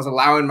 and I was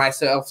allowing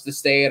myself to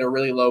stay at a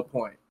really low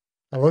point.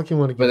 I look, you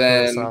want to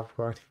get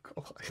philosophical.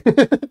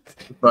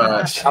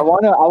 But I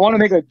want to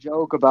make a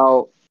joke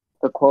about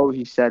the quote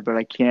he said, but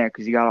I can't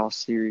because he got all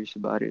serious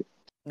about it.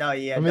 No,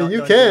 yeah. I mean,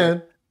 you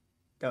can.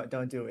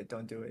 Don't do it.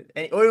 Don't do it.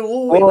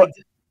 Wait.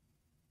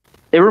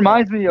 It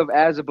reminds me of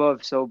 "as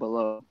above, so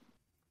below."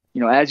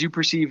 You know, as you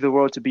perceive the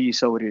world to be,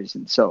 so it is,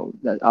 and so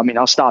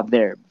I'll stop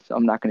there. So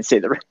I'm not going to say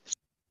the rest.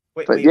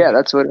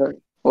 That's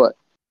what.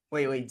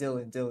 Wait,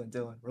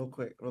 Dylan, real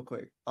quick.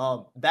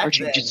 Back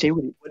Archie, then, just say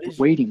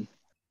waiting.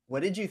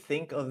 What did you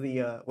think of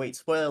the? Wait,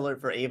 spoiler alert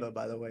for Ava,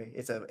 by the way.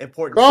 It's an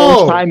important.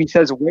 First time he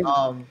says wait.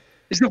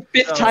 It's the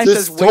fifth time he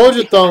says wait. Told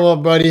you, thumb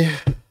up, buddy.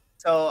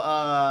 So,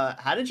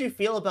 how did you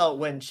feel about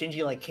when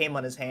Shinji came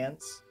on his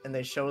hands and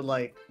they showed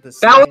the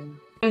sign? That was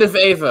end of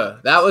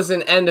Ava. That was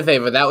an end of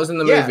Ava. That was in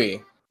the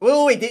movie.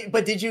 Wait.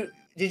 Did you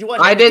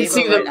watch? I did Ava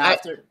see them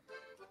after.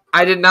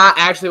 I did not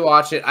actually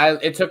watch it.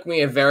 It took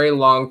me a very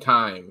long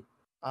time.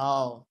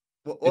 Oh,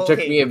 it took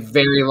me a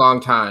very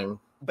long time.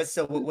 But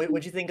so,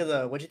 what'd you think of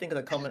the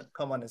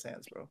come on his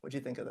hands, bro? What'd you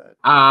think of that?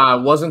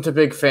 Wasn't a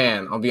big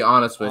fan. I'll be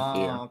honest with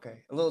you. Okay,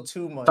 a little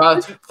too much.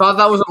 Thought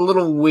that was a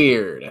little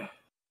weird.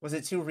 Was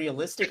it too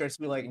realistic or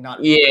too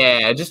not?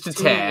 Yeah, just a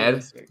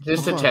tad.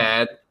 Just a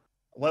tad.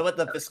 What about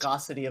the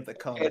viscosity of the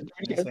cum in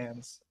his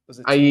hands? Was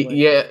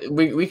it?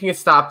 We can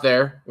stop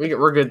there.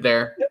 We're good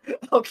there.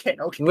 Okay.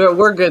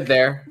 We're good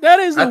there. That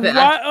is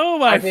oh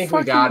my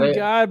fucking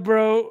god,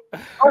 bro!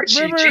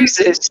 Archie,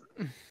 Jesus.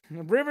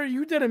 River,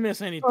 you didn't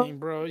miss anything,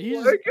 bro. Oh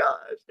my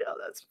gosh, yeah,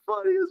 that's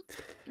funny.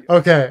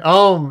 Okay,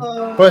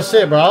 but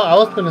shit, bro. I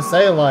was gonna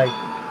say like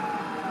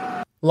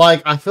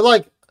I feel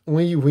like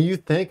when you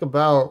think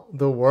about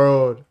the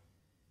world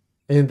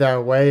in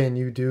that way and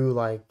you do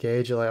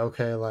gauge it,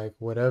 okay,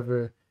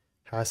 whatever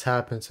has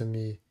happened to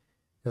me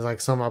is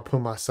something I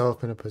put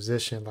myself in a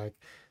position.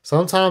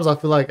 Sometimes I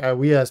feel like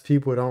we as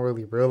people don't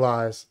really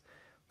realize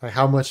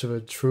how much of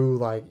a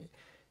true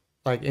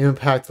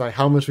impact,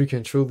 how much we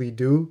can truly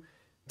do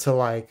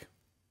to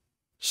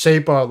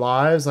shape our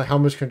lives, how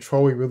much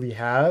control we really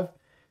have.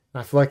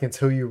 And I feel like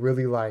until you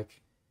really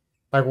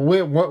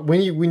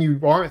when you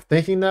aren't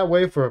thinking that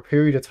way for a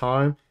period of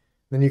time,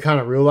 then you kind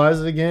of realize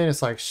it again.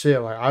 It's shit,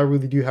 I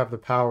really do have the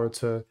power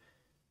to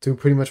do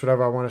pretty much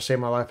whatever I want to, shape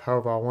my life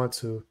however I want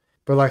to.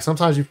 But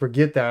sometimes you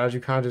forget that as you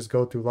kind of just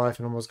go through life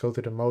and almost go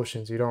through the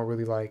motions. You don't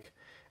really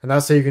and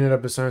that's how you can end up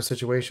in a certain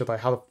situation.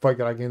 How the fuck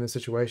did I get in this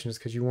situation? Is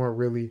because you weren't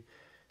really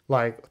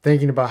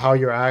thinking about how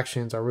your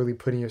actions are really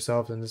putting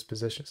yourself in these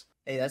positions.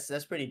 Hey,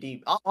 that's pretty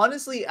deep.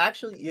 Honestly,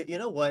 actually, you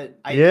know what?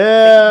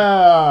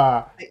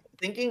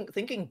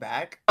 Thinking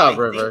back. Oh,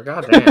 River,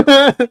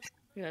 goddamn.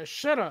 Yeah,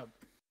 shut up.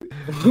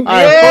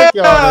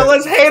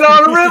 Let's hate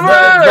on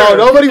River. No,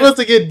 nobody wants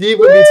to get deep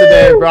with me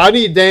today, bro. I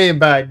need Dane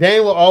back.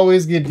 Dane will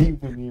always get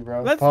deep with me,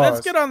 bro.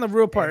 Let's get on the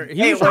real part.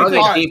 Wait, what?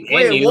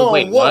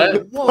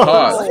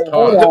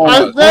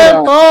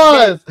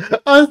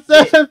 I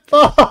said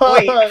pause.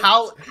 Wait,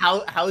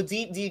 how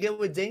deep do you get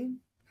with Dane?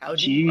 How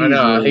deep? I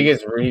know. He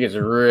gets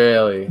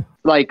really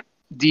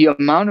the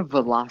amount of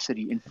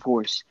velocity and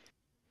force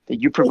that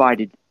you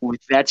provided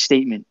with that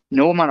statement.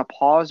 No amount of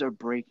pause or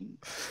breaking.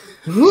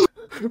 Bro,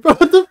 what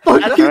the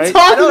fuck are you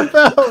talking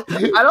about?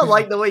 I don't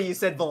like the way you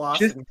said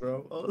velocity,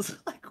 bro. I was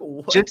like,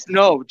 what? Just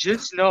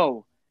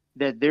know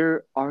that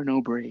there are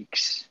no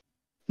breaks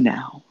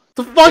now.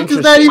 The fuck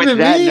does that even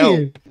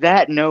mean?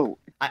 That note.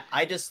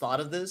 I just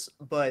thought of this,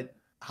 but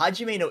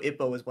Hajime no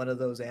Ippo was one of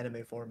those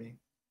anime for me.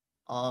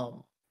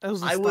 That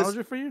was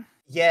nostalgia for you?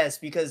 Yes,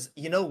 because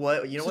you know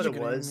what? You know what it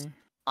was? Anime.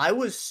 I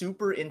was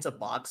super into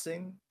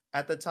boxing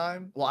at the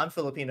time. Well, I'm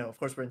Filipino. Of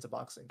course, we're into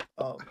boxing.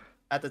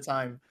 At the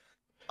time.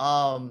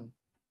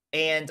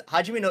 And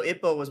Hajime no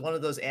Ippo was one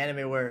of those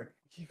anime where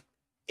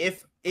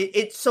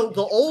so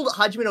the old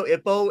Hajime no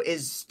Ippo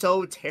is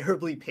so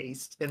terribly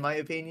paced, in my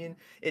opinion.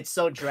 It's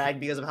so dragged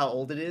because of how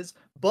old it is.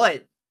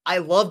 But I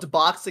loved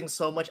boxing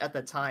so much at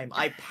the time.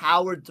 I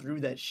powered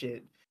through that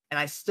shit. And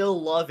I still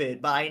love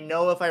it, but I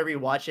know if I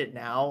rewatch it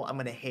now, I'm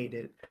gonna hate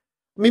it.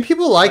 I mean,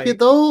 people like it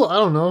though. I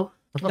don't know.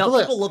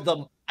 People love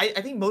them. I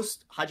think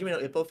most Hajime no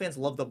Ippo fans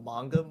love the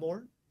manga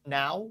more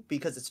now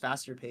because it's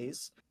faster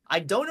paced. I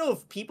don't know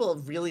if people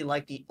really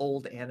like the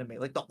old anime,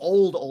 the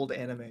old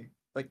anime,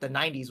 the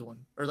 90s one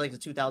or the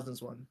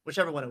 2000s one,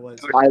 whichever one it was.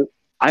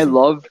 I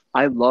love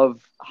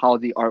how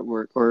the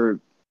artwork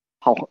or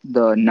how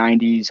the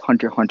 90s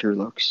Hunter x Hunter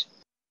looks.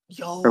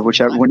 Yo, or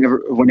whichever,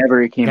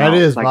 whenever it came out,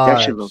 is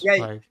that shit looks.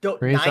 Yeah,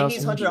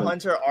 90s Hunter x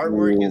Hunter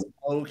artwork is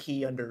low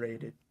key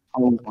underrated.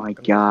 Oh my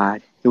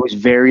god, it was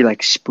very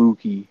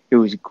spooky. It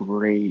was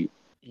great.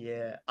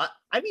 Yeah,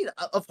 I mean,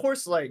 of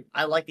course, like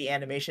I like the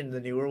animation in the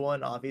newer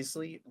one,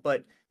 obviously,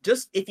 but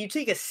just if you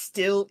take a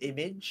still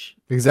image,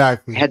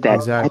 Exactly. Had that,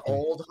 exactly.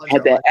 old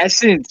had that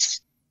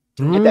essence.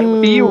 Had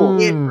that feel.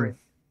 different.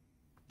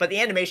 But the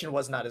animation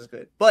was not as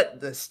good.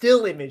 But the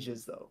still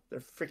images, though, they're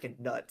freaking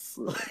nuts.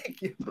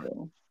 Like,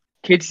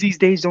 kids these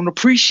days don't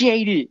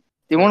appreciate it.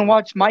 They want to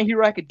watch My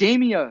Hero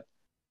Academia,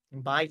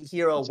 My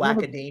Hero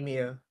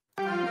Academia,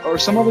 or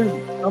some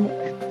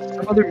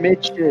other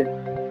mid shit.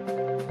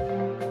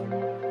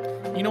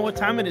 You know what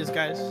time it is,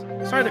 guys?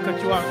 Sorry to cut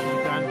you off,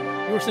 John.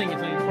 You were saying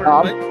it's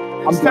important,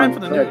 but it's time for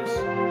the news.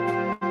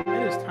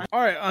 It is time.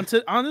 All right,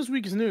 on this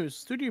week's news,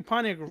 Studio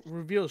Pontiac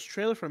reveals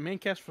trailer for main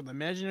cast for the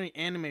Imaginary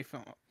anime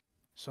film.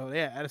 So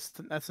yeah,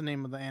 that's the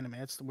name of the anime.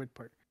 That's the weird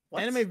part.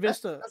 Anime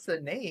Vista. That's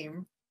the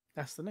name.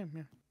 That's the name.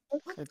 Yeah.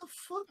 What the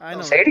fuck? I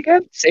know. Say it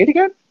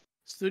again.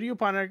 Studio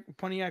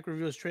Pontiac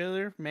reveals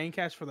trailer main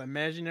cast for the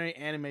Imaginary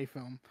anime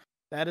film.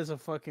 That is a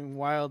fucking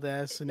wild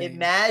ass name.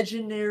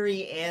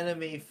 Imaginary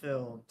anime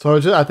film. So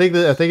I think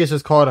it's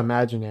just called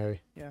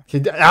Imaginary. Yeah.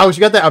 Alex,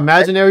 you got that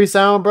imaginary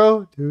sound,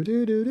 bro? Do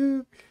do do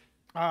do.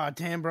 Ah,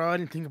 damn, bro, I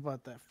didn't think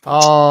about that. Oh.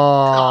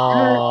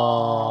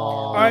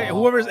 All right,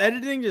 whoever's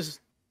editing,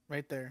 just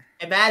right there.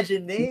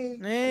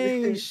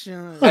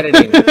 Imagination.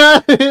 Editing.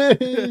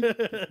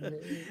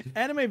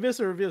 Anime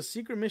Vista reveals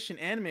Secret Mission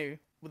anime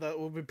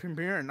will be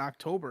premiering in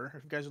October.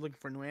 If you guys are looking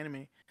for new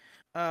anime.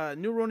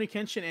 New Rurouni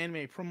Kenshin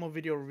anime promo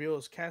video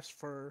reveals cast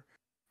for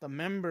the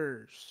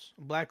members.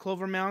 Black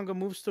Clover manga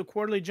moves to a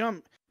quarterly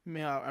jump.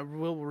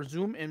 Will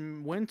resume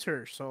in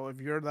winter. So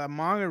if you're the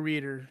manga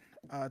reader,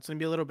 it's gonna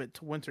be a little bit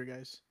to winter,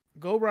 guys.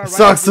 Gora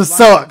sucks to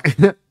suck.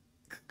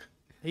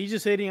 He's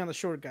just hating on the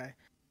short guy.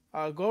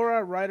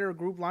 Gora Rider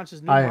Group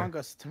launches new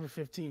manga September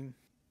 15.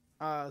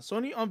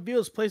 Sony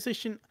unveils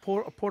PlayStation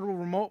portable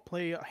remote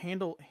play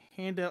handle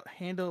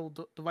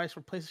device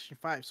for PlayStation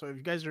 5. So if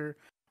you guys are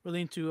really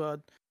into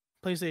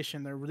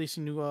PlayStation, they're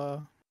releasing new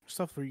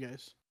stuff for you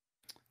guys.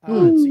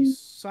 Let's see.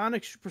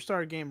 Sonic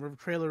Superstar game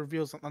trailer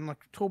reveals on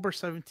October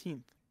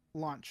 17th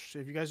launch. So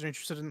if you guys are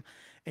interested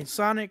in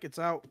Sonic, it's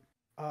out.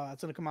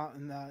 It's gonna come out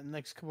in the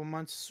next couple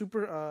months.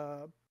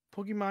 Super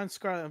Pokemon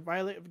Scarlet and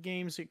Violet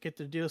games get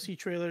the DLC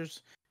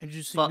trailers,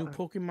 introducing new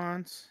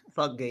Pokemons.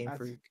 Fuck Game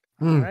Freak.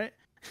 All right.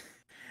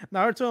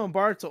 Naruto and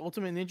Boruto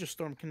Ultimate Ninja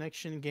Storm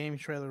Connection game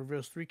trailer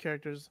reveals 3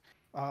 characters.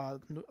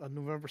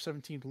 November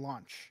 17th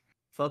launch.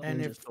 Fuck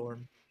Ninja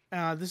Storm.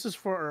 This is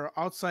for our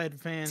outside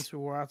fans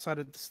who are outside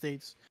of the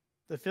States.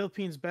 The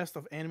Philippines Best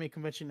of Anime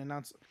Convention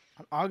announced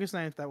on August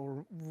 9th that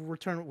will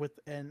return with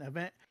an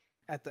event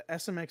at the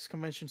SMX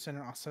Convention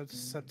Center on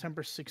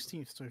September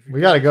 16th. So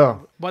we gotta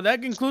go. But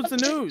that concludes the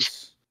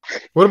news.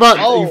 What about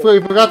you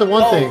forgot the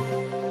one thing?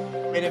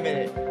 Wait a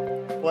minute.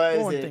 What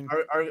is it?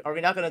 Are we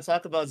not going to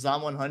talk about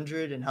Zom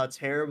 100 and how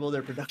terrible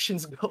their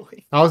production's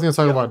going? I was going to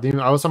talk about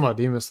I was talking about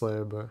Demon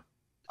Slayer, but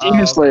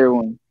Demon Slayer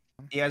one.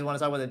 You guys want to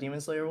talk about the Demon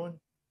Slayer one?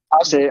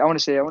 I'll say it. I want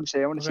to say it.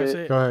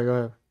 Go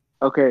ahead.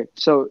 Okay,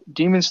 so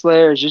Demon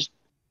Slayer has just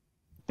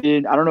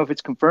been, I don't know if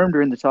it's confirmed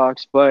or in the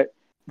talks, but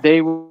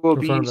they will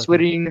be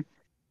splitting.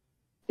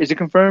 Is it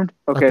confirmed?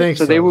 Okay,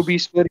 so they will be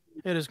splitting.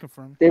 It is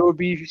confirmed. They will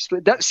be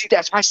split. See,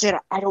 that's why I said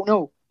I don't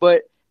know,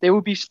 but they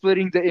will be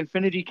splitting the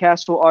Infinity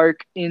Castle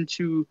arc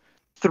into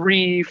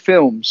 3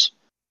 films,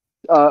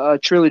 a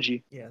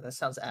trilogy. Yeah, that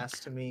sounds ass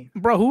to me,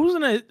 bro. Who's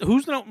gonna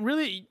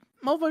really?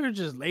 Motherfuckers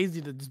just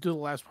lazy to do the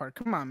last part.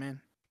 Come on, man.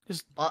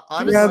 Just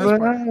honestly, I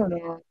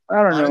don't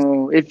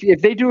know.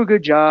 If they do a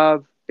good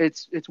job,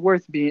 it's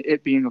worth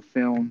being a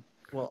film.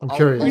 Well, I'm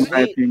curious.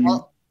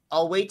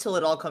 I'll wait till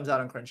it all comes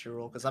out on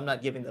Crunchyroll because I'm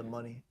not giving them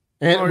money.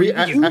 And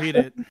read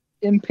it.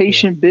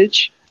 Impatient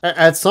bitch.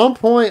 At some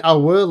point, I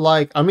would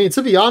like. I mean,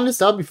 to be honest,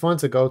 that'd be fun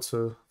to go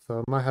to. So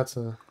I might have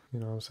to. You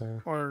know what I'm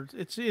saying? Or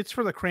it's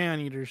for the crayon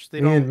eaters. Me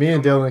and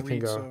Dylan can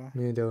go.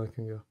 Me and Dylan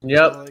can go.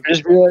 Yep. So, like,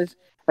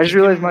 I just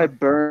realized my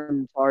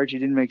burn to Archie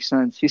didn't make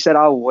sense. He said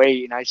I'll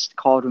wait, and I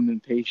called him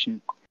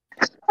impatient.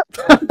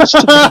 I was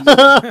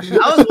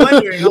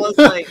wondering. I was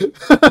like,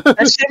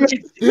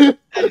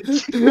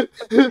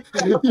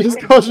 you just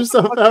called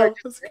yourself out.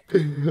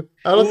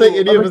 I don't think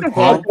any of us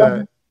called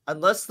that.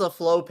 Unless the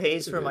flow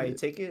pays for my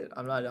ticket,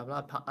 I'm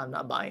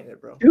not buying it,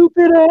 bro.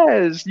 Stupid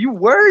ass, you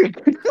work.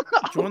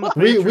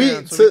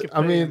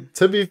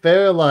 To be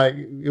fair, like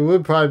it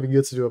would probably be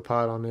good to do a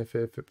pod on it if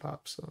it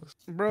pops. So,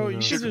 bro,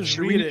 you should just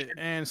read it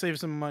and save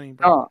some money,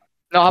 bro.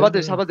 No, how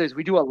about this?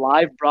 We do a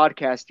live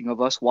broadcasting of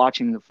us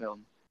watching the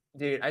film.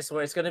 Dude, I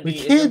swear it's gonna be. We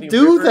can't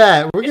do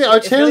that. Our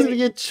channel's gonna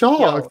get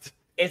chalked.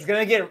 It's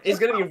gonna be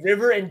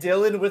River and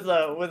Dylan with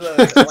a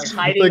like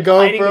hiding the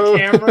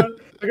camera.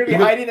 They're gonna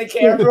be hiding the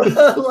camera.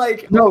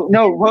 Like no.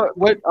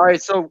 What? All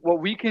right. So what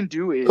we can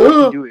do is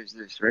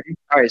this, right?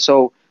 All right.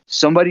 So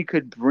somebody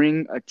could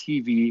bring a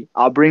TV.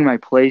 I'll bring my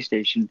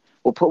PlayStation.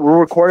 We'll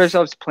record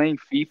ourselves playing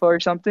FIFA or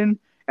something,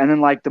 and then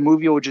like the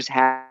movie will just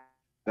have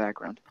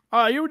background.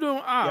 You were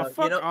doing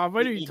fuck off.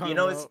 What are you talking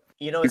about?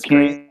 It's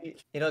crazy.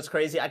 It's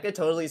crazy. I could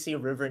totally see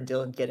River and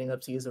Dylan getting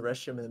up to use the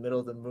restroom in the middle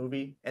of the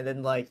movie, and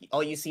then like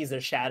all you see is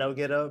their shadow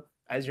get up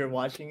as you're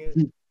watching it.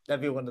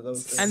 That'd be one of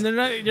those things. And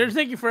they're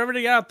taking forever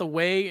to get out the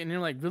way, and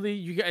you're like, really?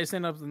 You guys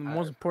end up in the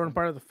most important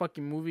part of the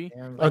fucking movie?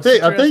 I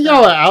think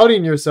y'all are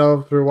outing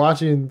yourself for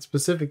watching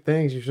specific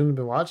things you shouldn't have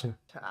been watching.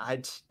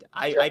 I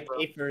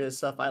pay for the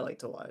stuff I like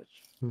to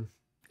watch.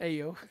 Hey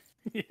yo.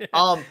 Anyway,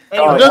 I've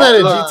done that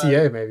in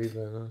GTA maybe,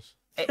 but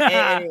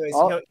anyways,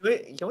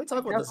 can we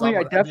talk about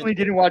I definitely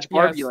didn't watch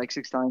Barbie like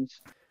 6 times.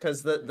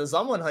 Because the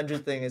Zom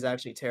 100 thing is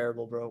actually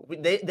terrible, bro.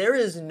 There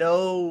is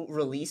no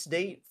release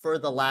date for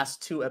the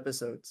last 2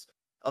 episodes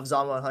of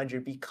Zom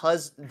 100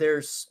 because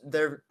their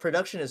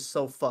production is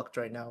so fucked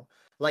right now.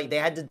 Like they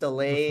had to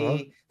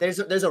delay. There's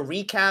a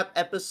recap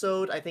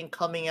episode I think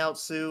coming out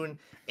soon,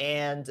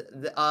 and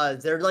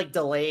they're like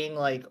delaying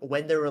like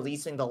when they're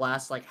releasing the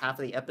last like half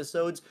of the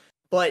episodes.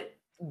 But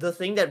the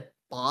thing that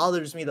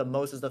bothers me the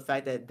most is the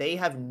fact that they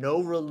have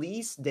no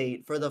release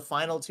date for the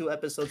final 2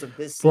 episodes of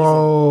this season.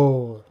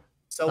 Bro.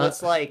 So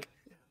it's like,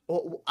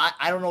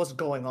 I don't know what's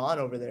going on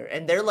over there.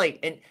 And they're like,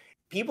 and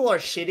people are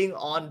shitting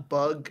on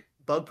bug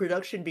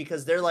production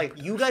because they're like,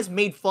 you guys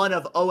made fun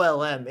of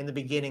OLM in the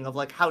beginning of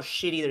like how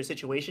shitty their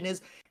situation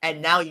is.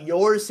 And now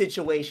your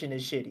situation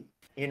is shitty.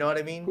 You know what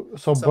I mean?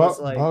 So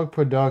bug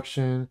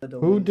production.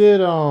 Who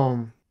did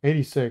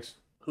 86?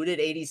 Who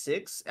did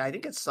 86? I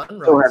think it's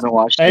Sunrise. Still haven't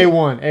watched it.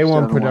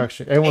 A1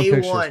 production. A1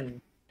 Pictures.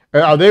 A1.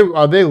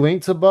 Are they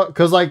linked to Bug?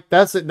 Because like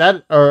it's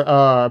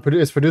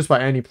produced by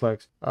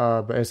Aniplex.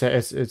 But it's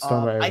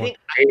done by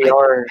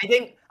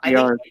A1.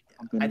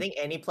 I think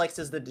Aniplex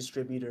is the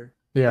distributor.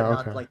 Yeah,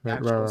 not, okay. Like the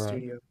actual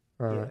studio.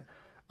 Right.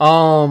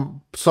 Yeah.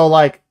 So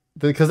like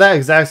because that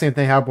exact same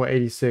thing happened with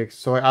 86.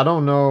 So like I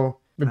don't know.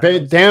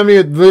 Damn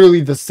near literally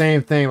the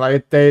same thing.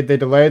 Like they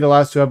delayed the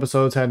last 2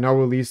 episodes, had no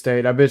release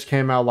date. That bitch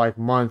came out like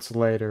months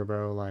later,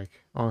 bro. Like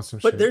on some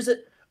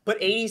shit. But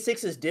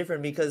 86 is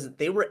different because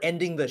they were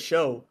ending the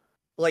show.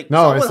 Like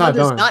no, it's not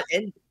done. Not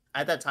end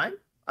at that time.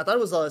 I thought it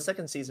was the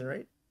second season,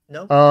 right?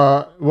 No.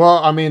 Well,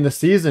 I mean the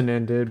season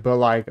ended, but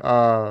like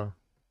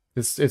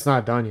it's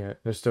not done yet.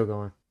 They're still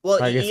going. Well,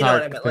 like, you know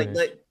what I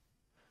meant.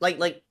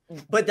 Like,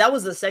 but that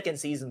was the second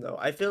season though.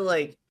 I feel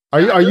like.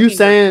 Are you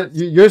saying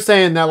you're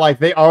saying that like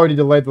they already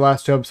delayed the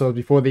last 2 episodes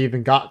before they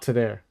even got to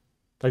there?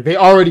 Like they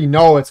already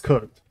know it's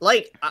cooked.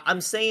 Like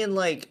I'm saying,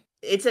 like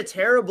it's a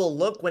terrible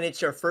look when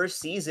it's your first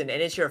season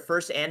and it's your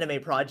first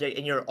anime project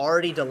and you're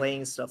already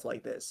delaying stuff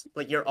like this.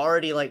 Like you're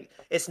already like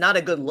it's not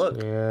a good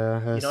look.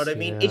 Yeah, you know what I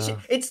mean. Yeah.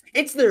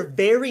 It's their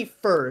very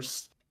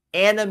first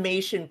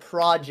animation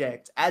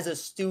project as a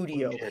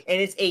studio,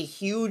 and it's a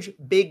huge,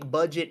 big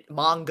budget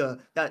manga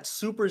that's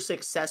super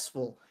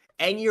successful.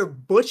 And you're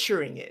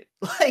butchering it.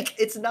 Like,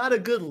 it's not a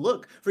good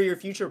look for your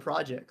future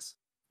projects.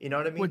 You know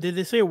what I mean? What, did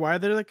they say why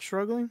they're like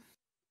struggling?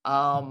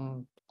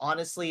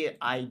 Honestly,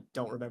 I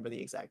don't remember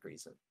the exact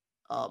reason.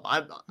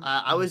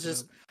 I was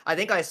just, I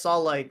think I saw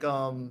like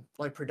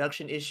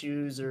production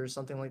issues or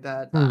something like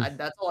that.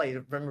 That's all I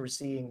remember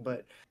seeing.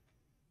 But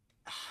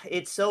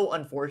it's so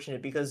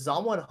unfortunate because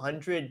Zom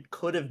 100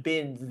 could have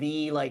been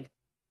the like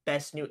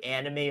best new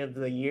anime of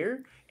the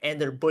year, and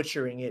they're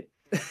butchering it.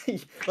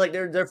 Like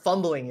they're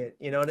fumbling it,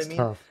 you know what I mean?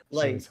 Tough.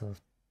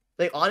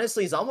 Like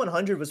honestly, Zom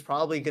 100 was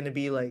probably gonna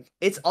be like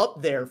it's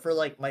up there for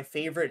like my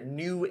favorite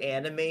new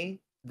anime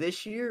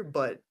this year,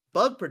 but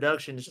Bug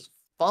Production is just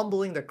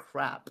fumbling the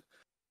crap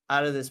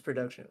out of this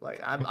production. Like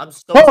I'm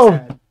so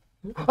sad.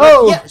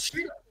 Yeah,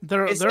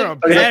 they're a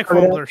bad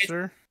fumbler,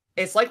 sir.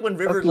 It's like when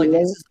River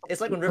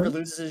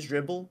loses his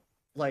dribble.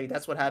 Like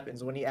that's what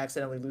happens when he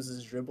accidentally loses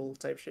his dribble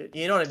type shit.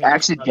 You know what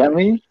I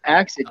mean?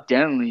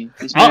 Accidentally.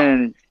 This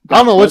man.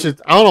 I don't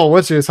know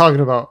what you're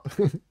talking about.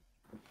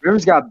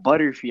 River's got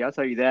butterfeet. I'll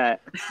tell you that.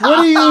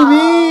 What do you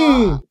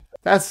mean?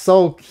 That's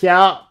so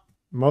cute.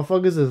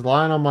 Motherfuckers is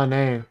lying on my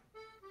name.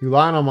 You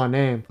lying on my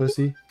name,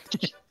 pussy.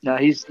 No,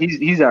 he's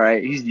all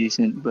right. He's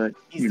decent, but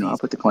I'll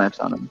put the clamps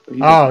on him.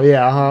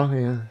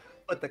 Yeah.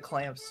 But the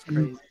clamps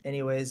crazy.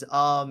 Anyways,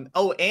 and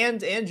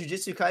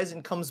Jujutsu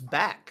Kaisen comes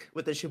back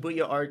with the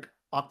Shibuya arc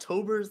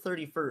October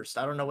 31st.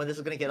 I don't know when this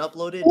is gonna get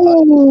uploaded.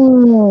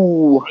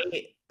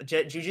 But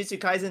Jujutsu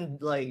Kaisen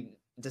like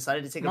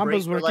decided to take a break.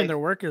 Mamba's working their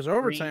workers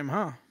overtime,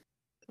 huh?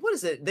 What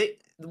is it? They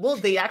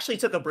actually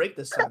took a break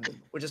this time,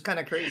 which is kind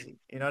of crazy.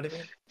 You know what I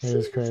mean? It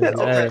is crazy.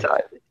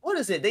 What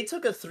is it? They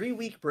took a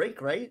 3-week break,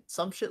 right?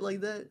 Some shit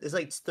like that. It's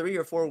like 3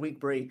 or 4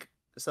 week break.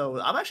 So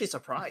I'm actually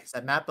surprised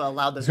that Mappa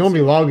allowed them. It's gonna be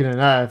longer than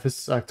that if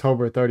it's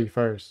October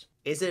 31st.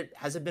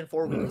 Has it been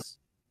 4 weeks?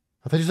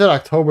 I thought you said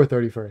October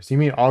 31st. You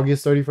mean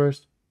August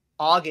 31st?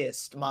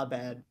 August, my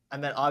bad. I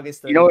meant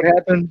August 31st. You know what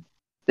happened?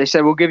 They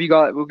said we'll give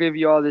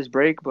you all this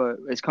break, but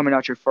it's coming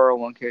out your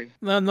 401k.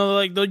 No,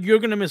 like you're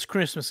gonna miss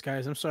Christmas,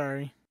 guys. I'm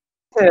sorry.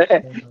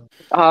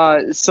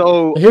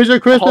 So here's your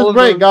Christmas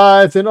break,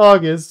 guys, in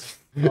August.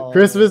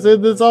 Christmas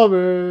in the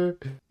summer.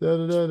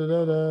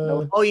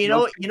 Oh, you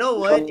know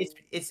what?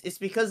 It's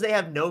because they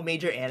have no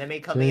major anime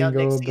coming out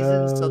next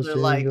season, so they're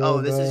like, oh,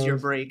 this is your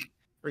break.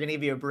 We're gonna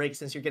give you a break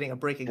since you're getting a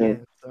break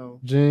again. So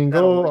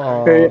jingle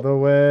all the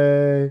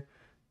way.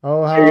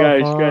 Oh,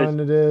 how fun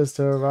it is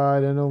to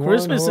ride in a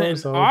Christmas in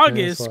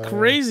August,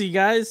 crazy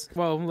guys.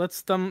 Well,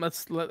 let's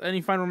let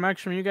any final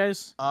remarks from you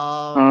guys.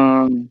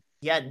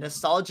 Yeah,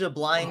 nostalgia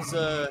blinds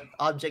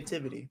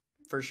objectivity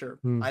for sure.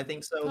 I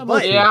think so.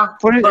 But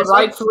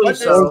rightfully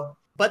so.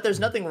 But there's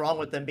nothing wrong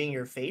with them being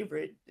your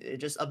favorite.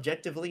 Just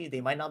objectively,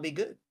 they might not be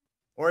good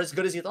or as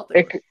good as you thought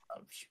they were.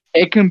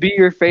 It can be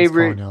your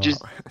favorite.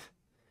 Just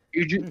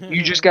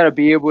you just gotta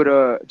be able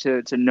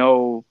to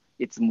know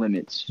its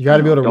limits. You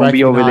gotta be able to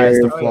recognize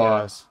the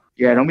flaws.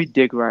 Yeah, don't be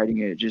dick riding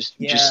it. Just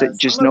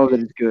know that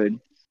it's good.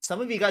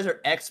 Some of you guys are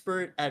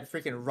expert at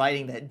freaking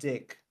riding that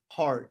dick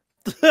hard.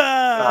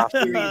 Like,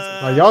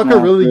 y'all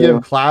could really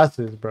give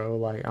classes, bro.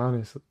 Like,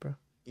 honestly, bro.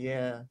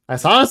 Yeah,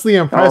 that's honestly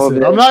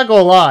impressive. I'm not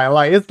gonna lie.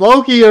 Like, it's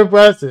low key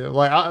impressive.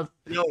 Like,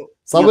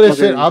 some of the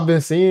shit I've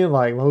been seeing,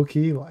 like low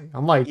key, like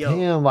I'm like,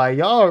 damn, like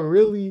y'all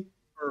really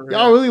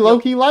low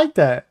key like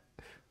that.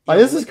 Like,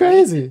 this is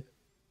crazy.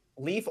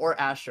 Leaf or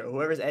Astro,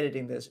 whoever's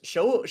editing this,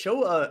 show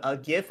a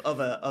gif of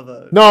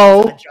a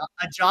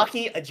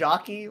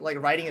jockey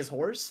like riding his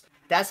horse.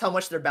 That's how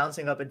much they're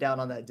bouncing up and down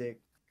on that dick.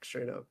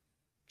 Straight up,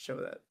 show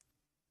that.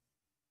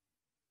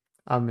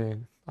 I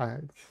mean,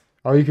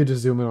 or you could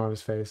just zoom in on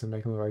his face and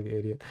make him look like an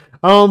idiot.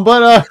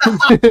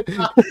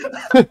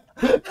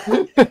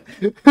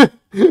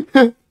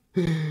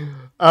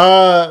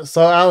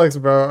 So Alex,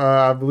 bro,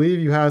 I believe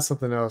you had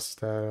something else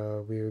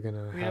that we were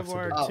gonna. We have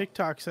our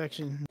TikTok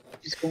section.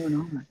 What's going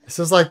on? This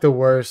is like the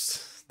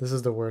worst. This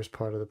is the worst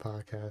part of the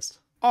podcast.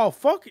 Oh,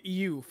 fuck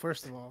you!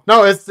 First of all,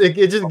 no,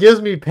 it just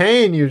gives me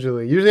pain.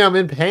 Usually I'm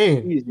in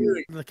pain.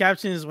 The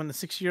caption is when the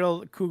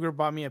 6-year-old cougar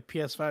bought me a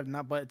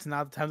PS5. But it's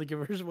not the time to give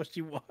her what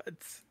she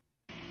wants.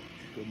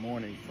 Good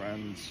morning,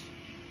 friends.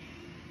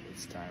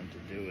 It's time to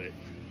do it.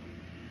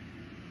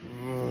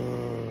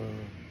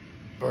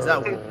 Is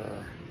that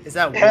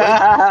wood?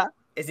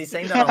 Is he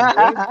saying that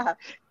on wood?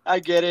 I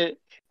get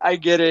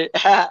it.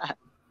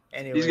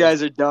 Anyways. These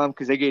guys are dumb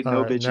because they get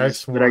no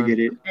bitches, but I get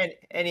it.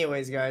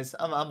 Anyways, guys,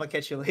 I'm gonna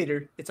catch you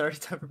later. It's already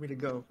time for me to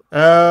go.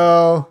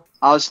 Oh.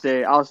 I'll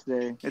stay.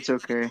 It's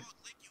okay.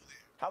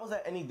 How was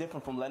that any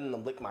different from letting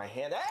them lick my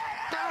hand?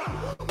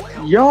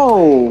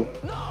 Yo!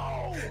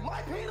 No!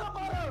 My peanut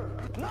butter!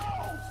 No!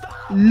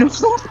 Stop! No!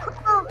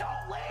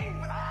 Don't leave!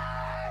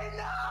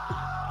 No!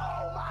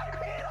 My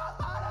peanut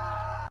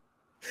butter!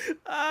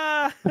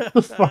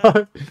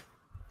 Fuck.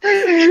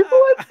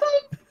 What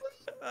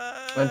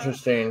the?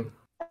 Interesting.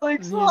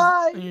 Like,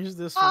 fly! Use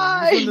this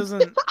one.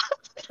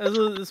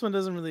 This one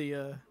doesn't really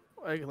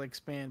like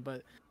span,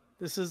 but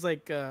this is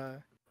like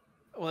the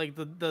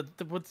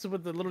what's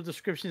with the little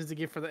descriptions to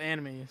give for the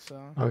anime.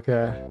 So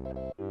okay.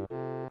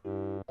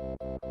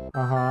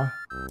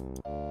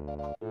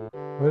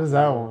 What is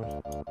that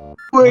one?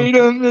 Wait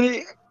a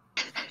minute.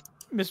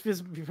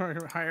 Misfits before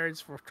hired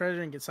for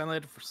treasure and get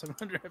sunlighted for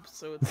 700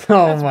 episodes.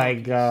 Oh my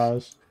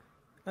gosh.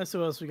 That's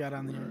what else we got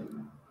on there.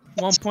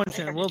 One Punch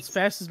Man, world's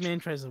fastest man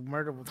tries to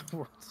murder with the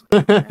world's.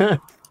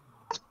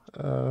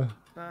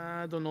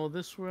 I don't know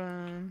this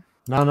one.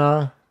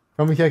 Nana,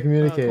 Komi can't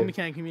communicate. Komi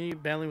can't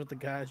communicate, battling with the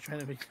guys, trying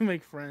to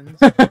make friends.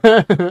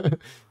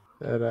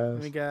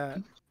 We got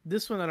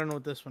this one. I don't know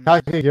what this one is.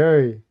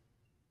 Kakegurui.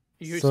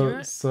 You seen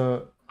that?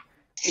 So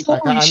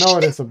I know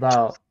what it's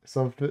about.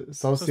 So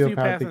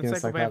sociopathic and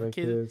psychotic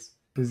kids.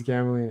 He's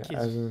gambling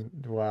as in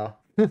wow.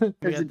 Hunter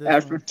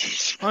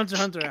x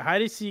Hunter, a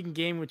hide-and-seek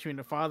game between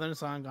the father and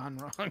son gone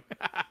wrong.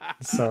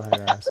 So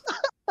harassed.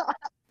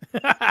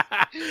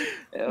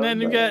 Then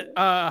you got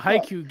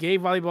Haikyuu, gay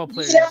volleyball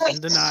players in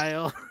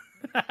denial.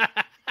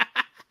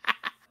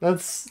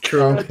 That's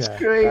true. Okay. That's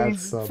crazy.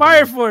 That's so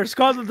Fire Force,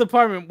 call the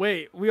department.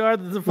 Wait, we are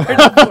the fire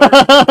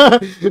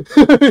department.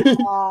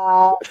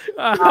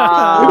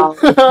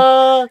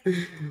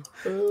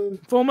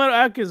 Full Metal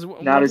Alchemist,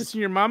 want to see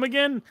your mom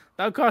again?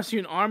 That'll cost you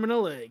an arm and a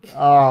leg.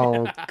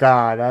 Oh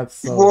god, that's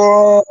so.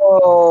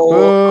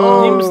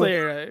 Whoa! Demon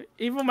Slayer,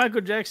 evil Michael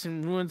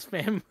Jackson ruins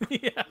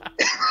family.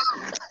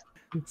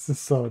 This is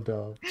so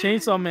dumb.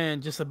 Chainsaw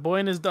Man, just a boy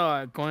and his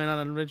dog going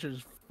on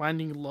adventures,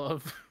 finding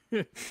love.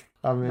 I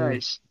mean,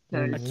 nice.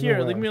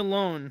 Akira, leave me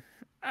alone.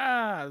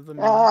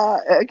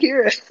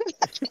 Akira.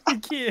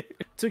 Akira.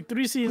 Took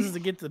 3 seasons to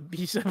get to the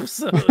beach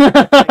episode.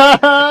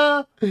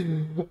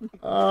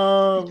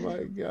 Oh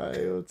my god,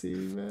 AOT,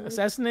 man.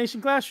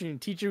 Assassination Classroom.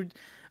 Teacher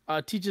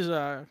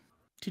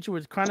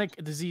with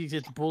chronic disease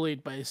gets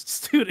bullied by his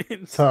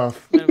students.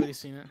 Tough. Nobody's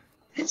seen it.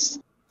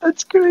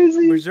 That's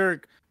crazy.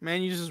 Berserk.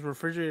 Man uses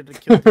refrigerator to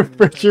kill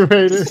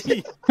refrigerator.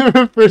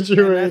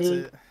 Refrigerator. That's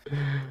it.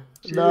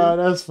 Nah,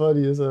 that's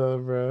funny as hell,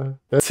 bro.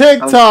 The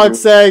TikTok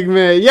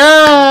segment,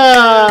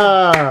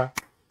 yeah.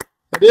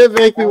 It did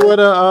make me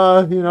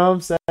wanna, you know what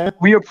I'm saying?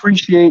 We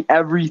appreciate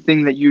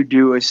everything that you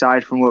do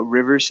aside from what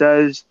River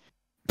says,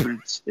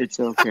 but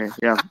it's okay.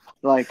 Yeah,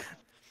 like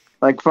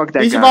fuck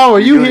that. Ichiban, were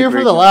you here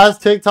for the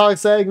last TikTok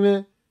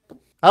segment?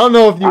 I don't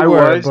know if you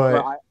were,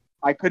 but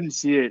I couldn't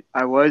see it.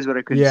 I was, but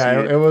I couldn't see it.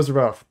 Yeah, it was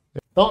rough.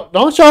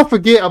 Don't y'all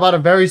forget about a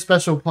very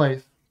special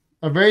place.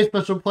 A very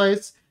special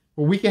place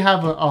where we can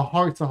have a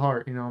heart to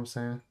heart, you know what I'm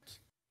saying?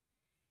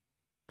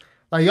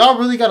 Like, y'all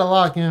really got to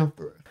lock in.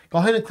 Go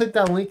ahead and click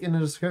that link in the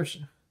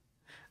description.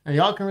 And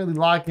y'all can really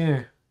lock in.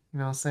 You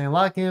know what I'm saying?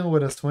 Lock in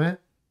with us, twin.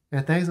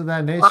 And things of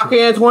that nature. Lock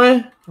in,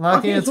 twin.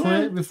 Lock in,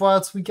 twin, before I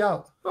tweak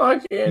out.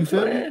 Lock in,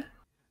 twin.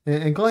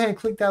 And go ahead and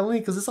click that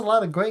link because there's a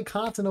lot of great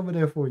content over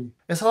there for you.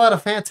 It's a lot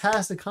of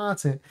fantastic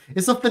content.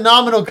 It's some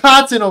phenomenal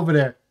content over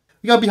there.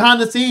 We got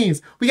behind the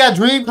scenes. We got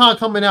DreamCon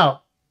coming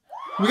out.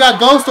 We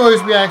got Ghost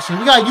Stories reaction.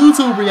 We got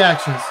YouTube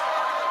reactions.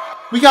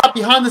 We got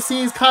behind the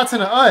scenes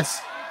content of us.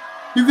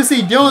 You can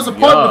see Dylan's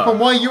apartment from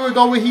 1 year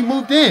ago when he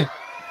moved in.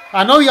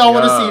 I know y'all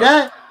want to see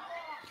that.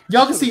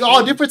 Y'all can see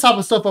all different type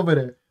of stuff over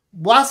there.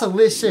 Lots of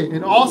lit shit.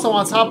 And also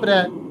on top of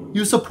that,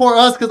 you support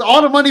us because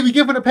all the money we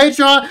give for the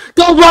Patreon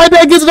goes right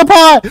back into the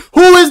pot.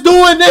 Who is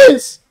doing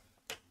this?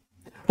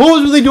 Who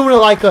is really doing it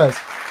like us?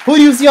 Who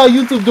do you see on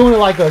YouTube doing it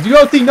like us? You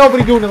don't see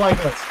nobody doing it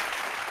like us.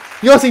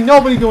 You don't see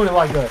nobody doing it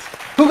like us.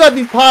 Who got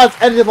these pods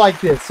edited like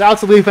this? Shout out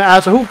to Leaf and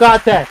Asher. Who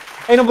got that?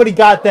 Ain't nobody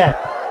got that.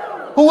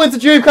 Who went to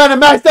DreamCon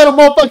and maxed out a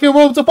motherfucking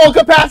room to full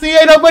capacity?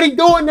 Ain't nobody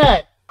doing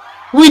that.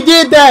 We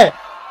did that.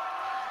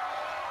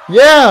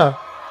 Yeah.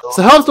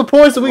 So help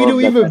support so we can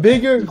do even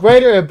bigger,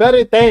 greater, and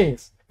better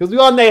things. Because we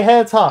on their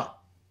head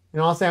top. You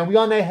know what I'm saying? We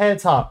on their head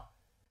top.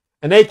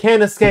 And they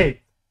can't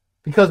escape.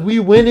 Because we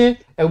winning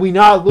and we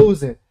not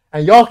losing.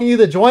 And y'all can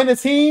either join the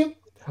team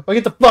or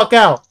get the fuck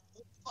out.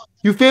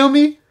 You feel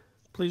me?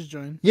 Please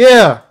join.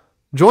 Yeah.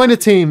 Join the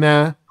team,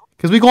 man.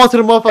 Because we going to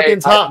the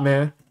motherfucking top,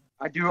 man.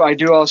 I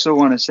do also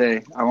want to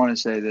say,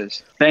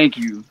 this. Thank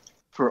you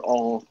for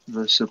all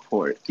the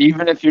support.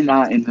 Even if you're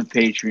not in the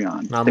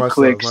Patreon. The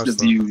clicks, the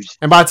views.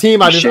 And by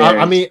team,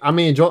 I mean,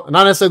 not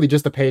necessarily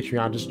just the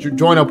Patreon. Just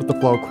join up with the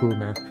Flow crew,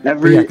 man.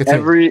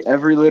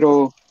 Every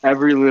little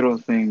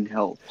thing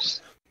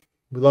helps.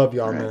 We love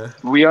y'all, man.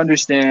 We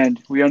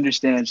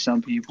understand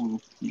some people,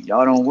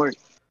 y'all don't work.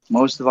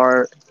 Most of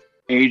our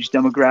age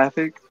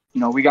demographic,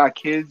 we got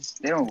kids,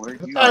 they don't work.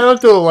 I don't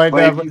do it like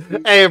that, but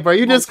hey, bro,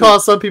 you just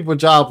called some people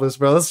jobless,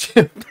 bro. Let's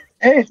chill.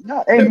 Hey,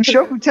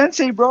 Mushoku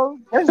Tensei, bro.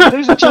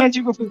 There's a chance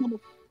you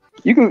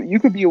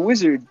could be a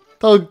wizard.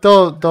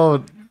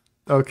 Don't.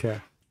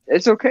 Okay.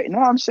 It's okay. No,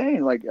 I'm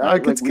saying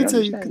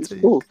continue. It's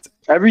cool.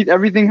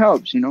 Everything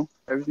helps,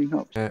 Everything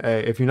helps.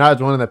 Hey, if you're not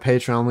joining the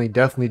Patreon link,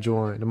 definitely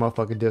join the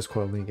motherfucking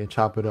Discord link and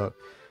chop it up.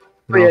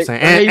 You know what I'm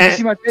saying?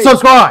 And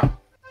subscribe.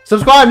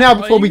 Subscribe now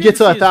before we get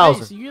to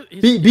 1,000.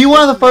 Be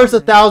one of the first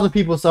 1,000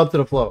 people sub to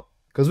the Flow.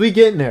 Because we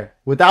getting there.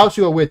 Without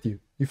you or with you.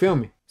 You feel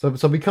me? So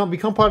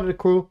become part of the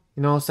crew.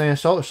 You know what I'm saying?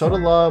 Show the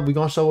love. We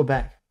gonna show it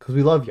back. Because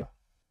we love y'all.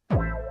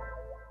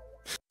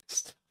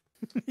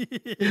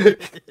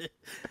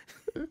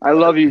 I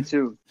love you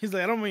too. He's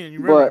like, I don't mean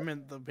you really, I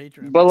meant the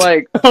Patreon. But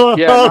like,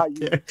 yeah,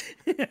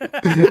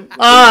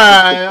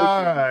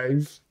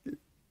 alright.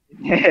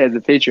 Yeah, the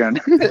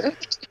Patreon.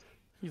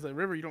 He's like,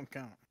 River, you don't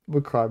count.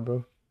 We'll cry,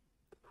 bro.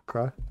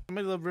 Cry.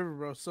 Somebody love River,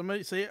 bro.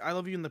 Somebody say I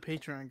love you in the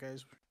Patreon,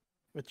 guys.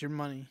 With your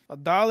money.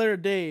 $1 a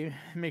day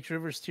makes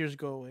River's tears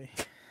go away.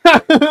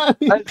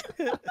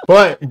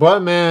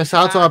 but man,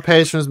 shout out to our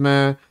patrons,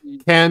 man.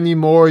 Cammy,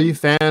 Mori,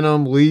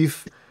 Phantom,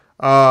 Leaf,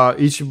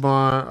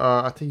 Ichiban,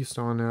 I think you're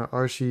still on there.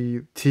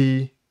 Archie,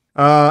 T,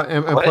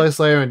 and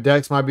Playslayer and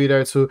Dex might be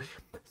there too.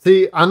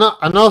 See, I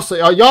know.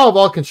 So y'all have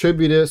all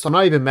contributed, so I'm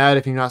not even mad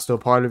if you're not still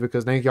part of it.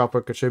 Because thank y'all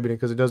for contributing,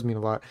 because it does mean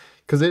a lot.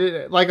 Because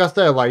like I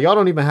said, like y'all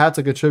don't even have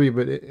to contribute,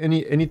 but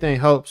anything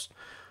helps.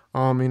 You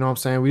know what I'm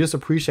saying? We just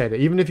appreciate it.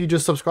 Even if you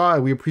just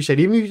subscribe, we appreciate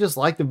it. Even if you just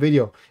like the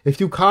video, if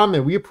you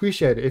comment, we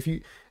appreciate it. If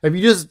you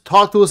just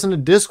talk to us in the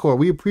Discord,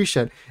 we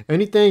appreciate it.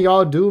 Anything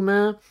y'all do,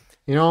 man.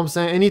 You know what I'm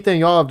saying? Anything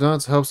y'all have done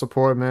to help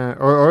support, man.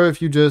 Or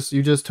if you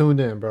just tuned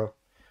in, bro.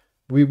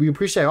 We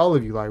appreciate all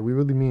of you. Like, we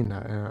really mean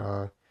that. And,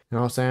 you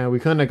know what I'm saying? We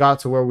couldn't have got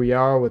to where we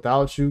are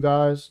without you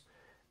guys.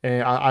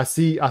 And I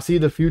see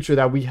the future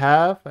that we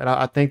have, and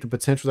I think the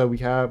potential that we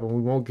have, and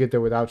we won't get there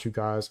without you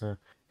guys. And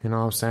you know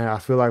what I'm saying? I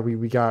feel like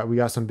we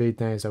got some big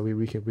things that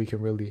we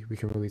can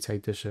really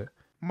take this shit.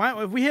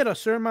 If we hit a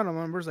certain amount of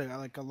numbers,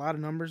 like a lot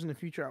of numbers in the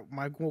future,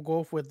 my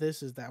goal with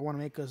this is that I want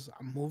to make us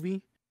a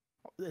movie.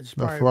 The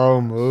Flow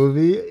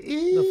movie.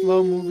 The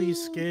Flow movie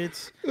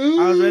skits.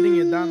 I was writing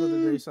it down the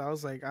other day, so I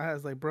was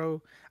like,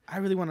 bro, I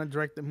really want to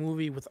direct the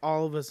movie with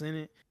all of us in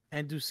it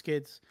and do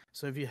skits.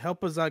 So if you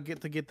help us out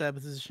get that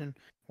position,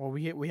 or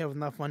we have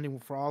enough funding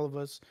for all of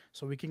us,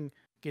 so we can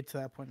get to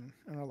that point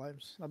in our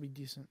lives, that'd be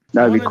decent.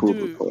 That'd be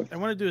cool. I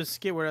want to do a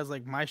skit where it's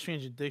like My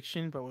Strange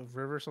Addiction, but with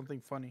River,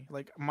 something funny.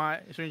 Like My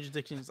Strange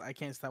Addiction is I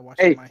can't stop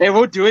watching. Hey,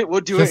 we'll do it.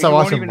 He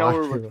won't even know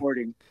we're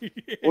recording.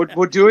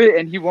 We'll do it,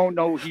 and he won't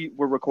know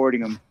we're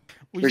recording him.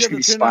 We're just gonna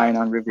be spying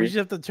on River. We just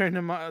have to turn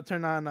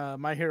on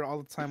My Hair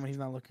all the time when he's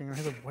not looking.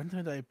 He's like, when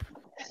did I?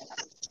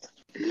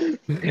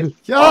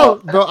 Yo,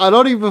 bro, I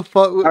don't even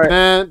fuck with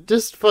man.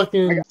 Just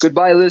fucking.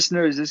 Goodbye,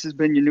 listeners. This has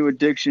been your new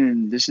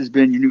addiction. This has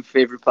been your new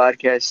favorite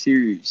podcast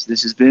series.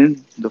 This has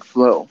been The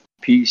Flow.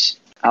 Peace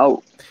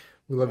out.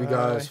 We love you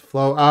guys.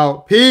 Flow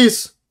out.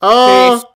 Peace. Peace.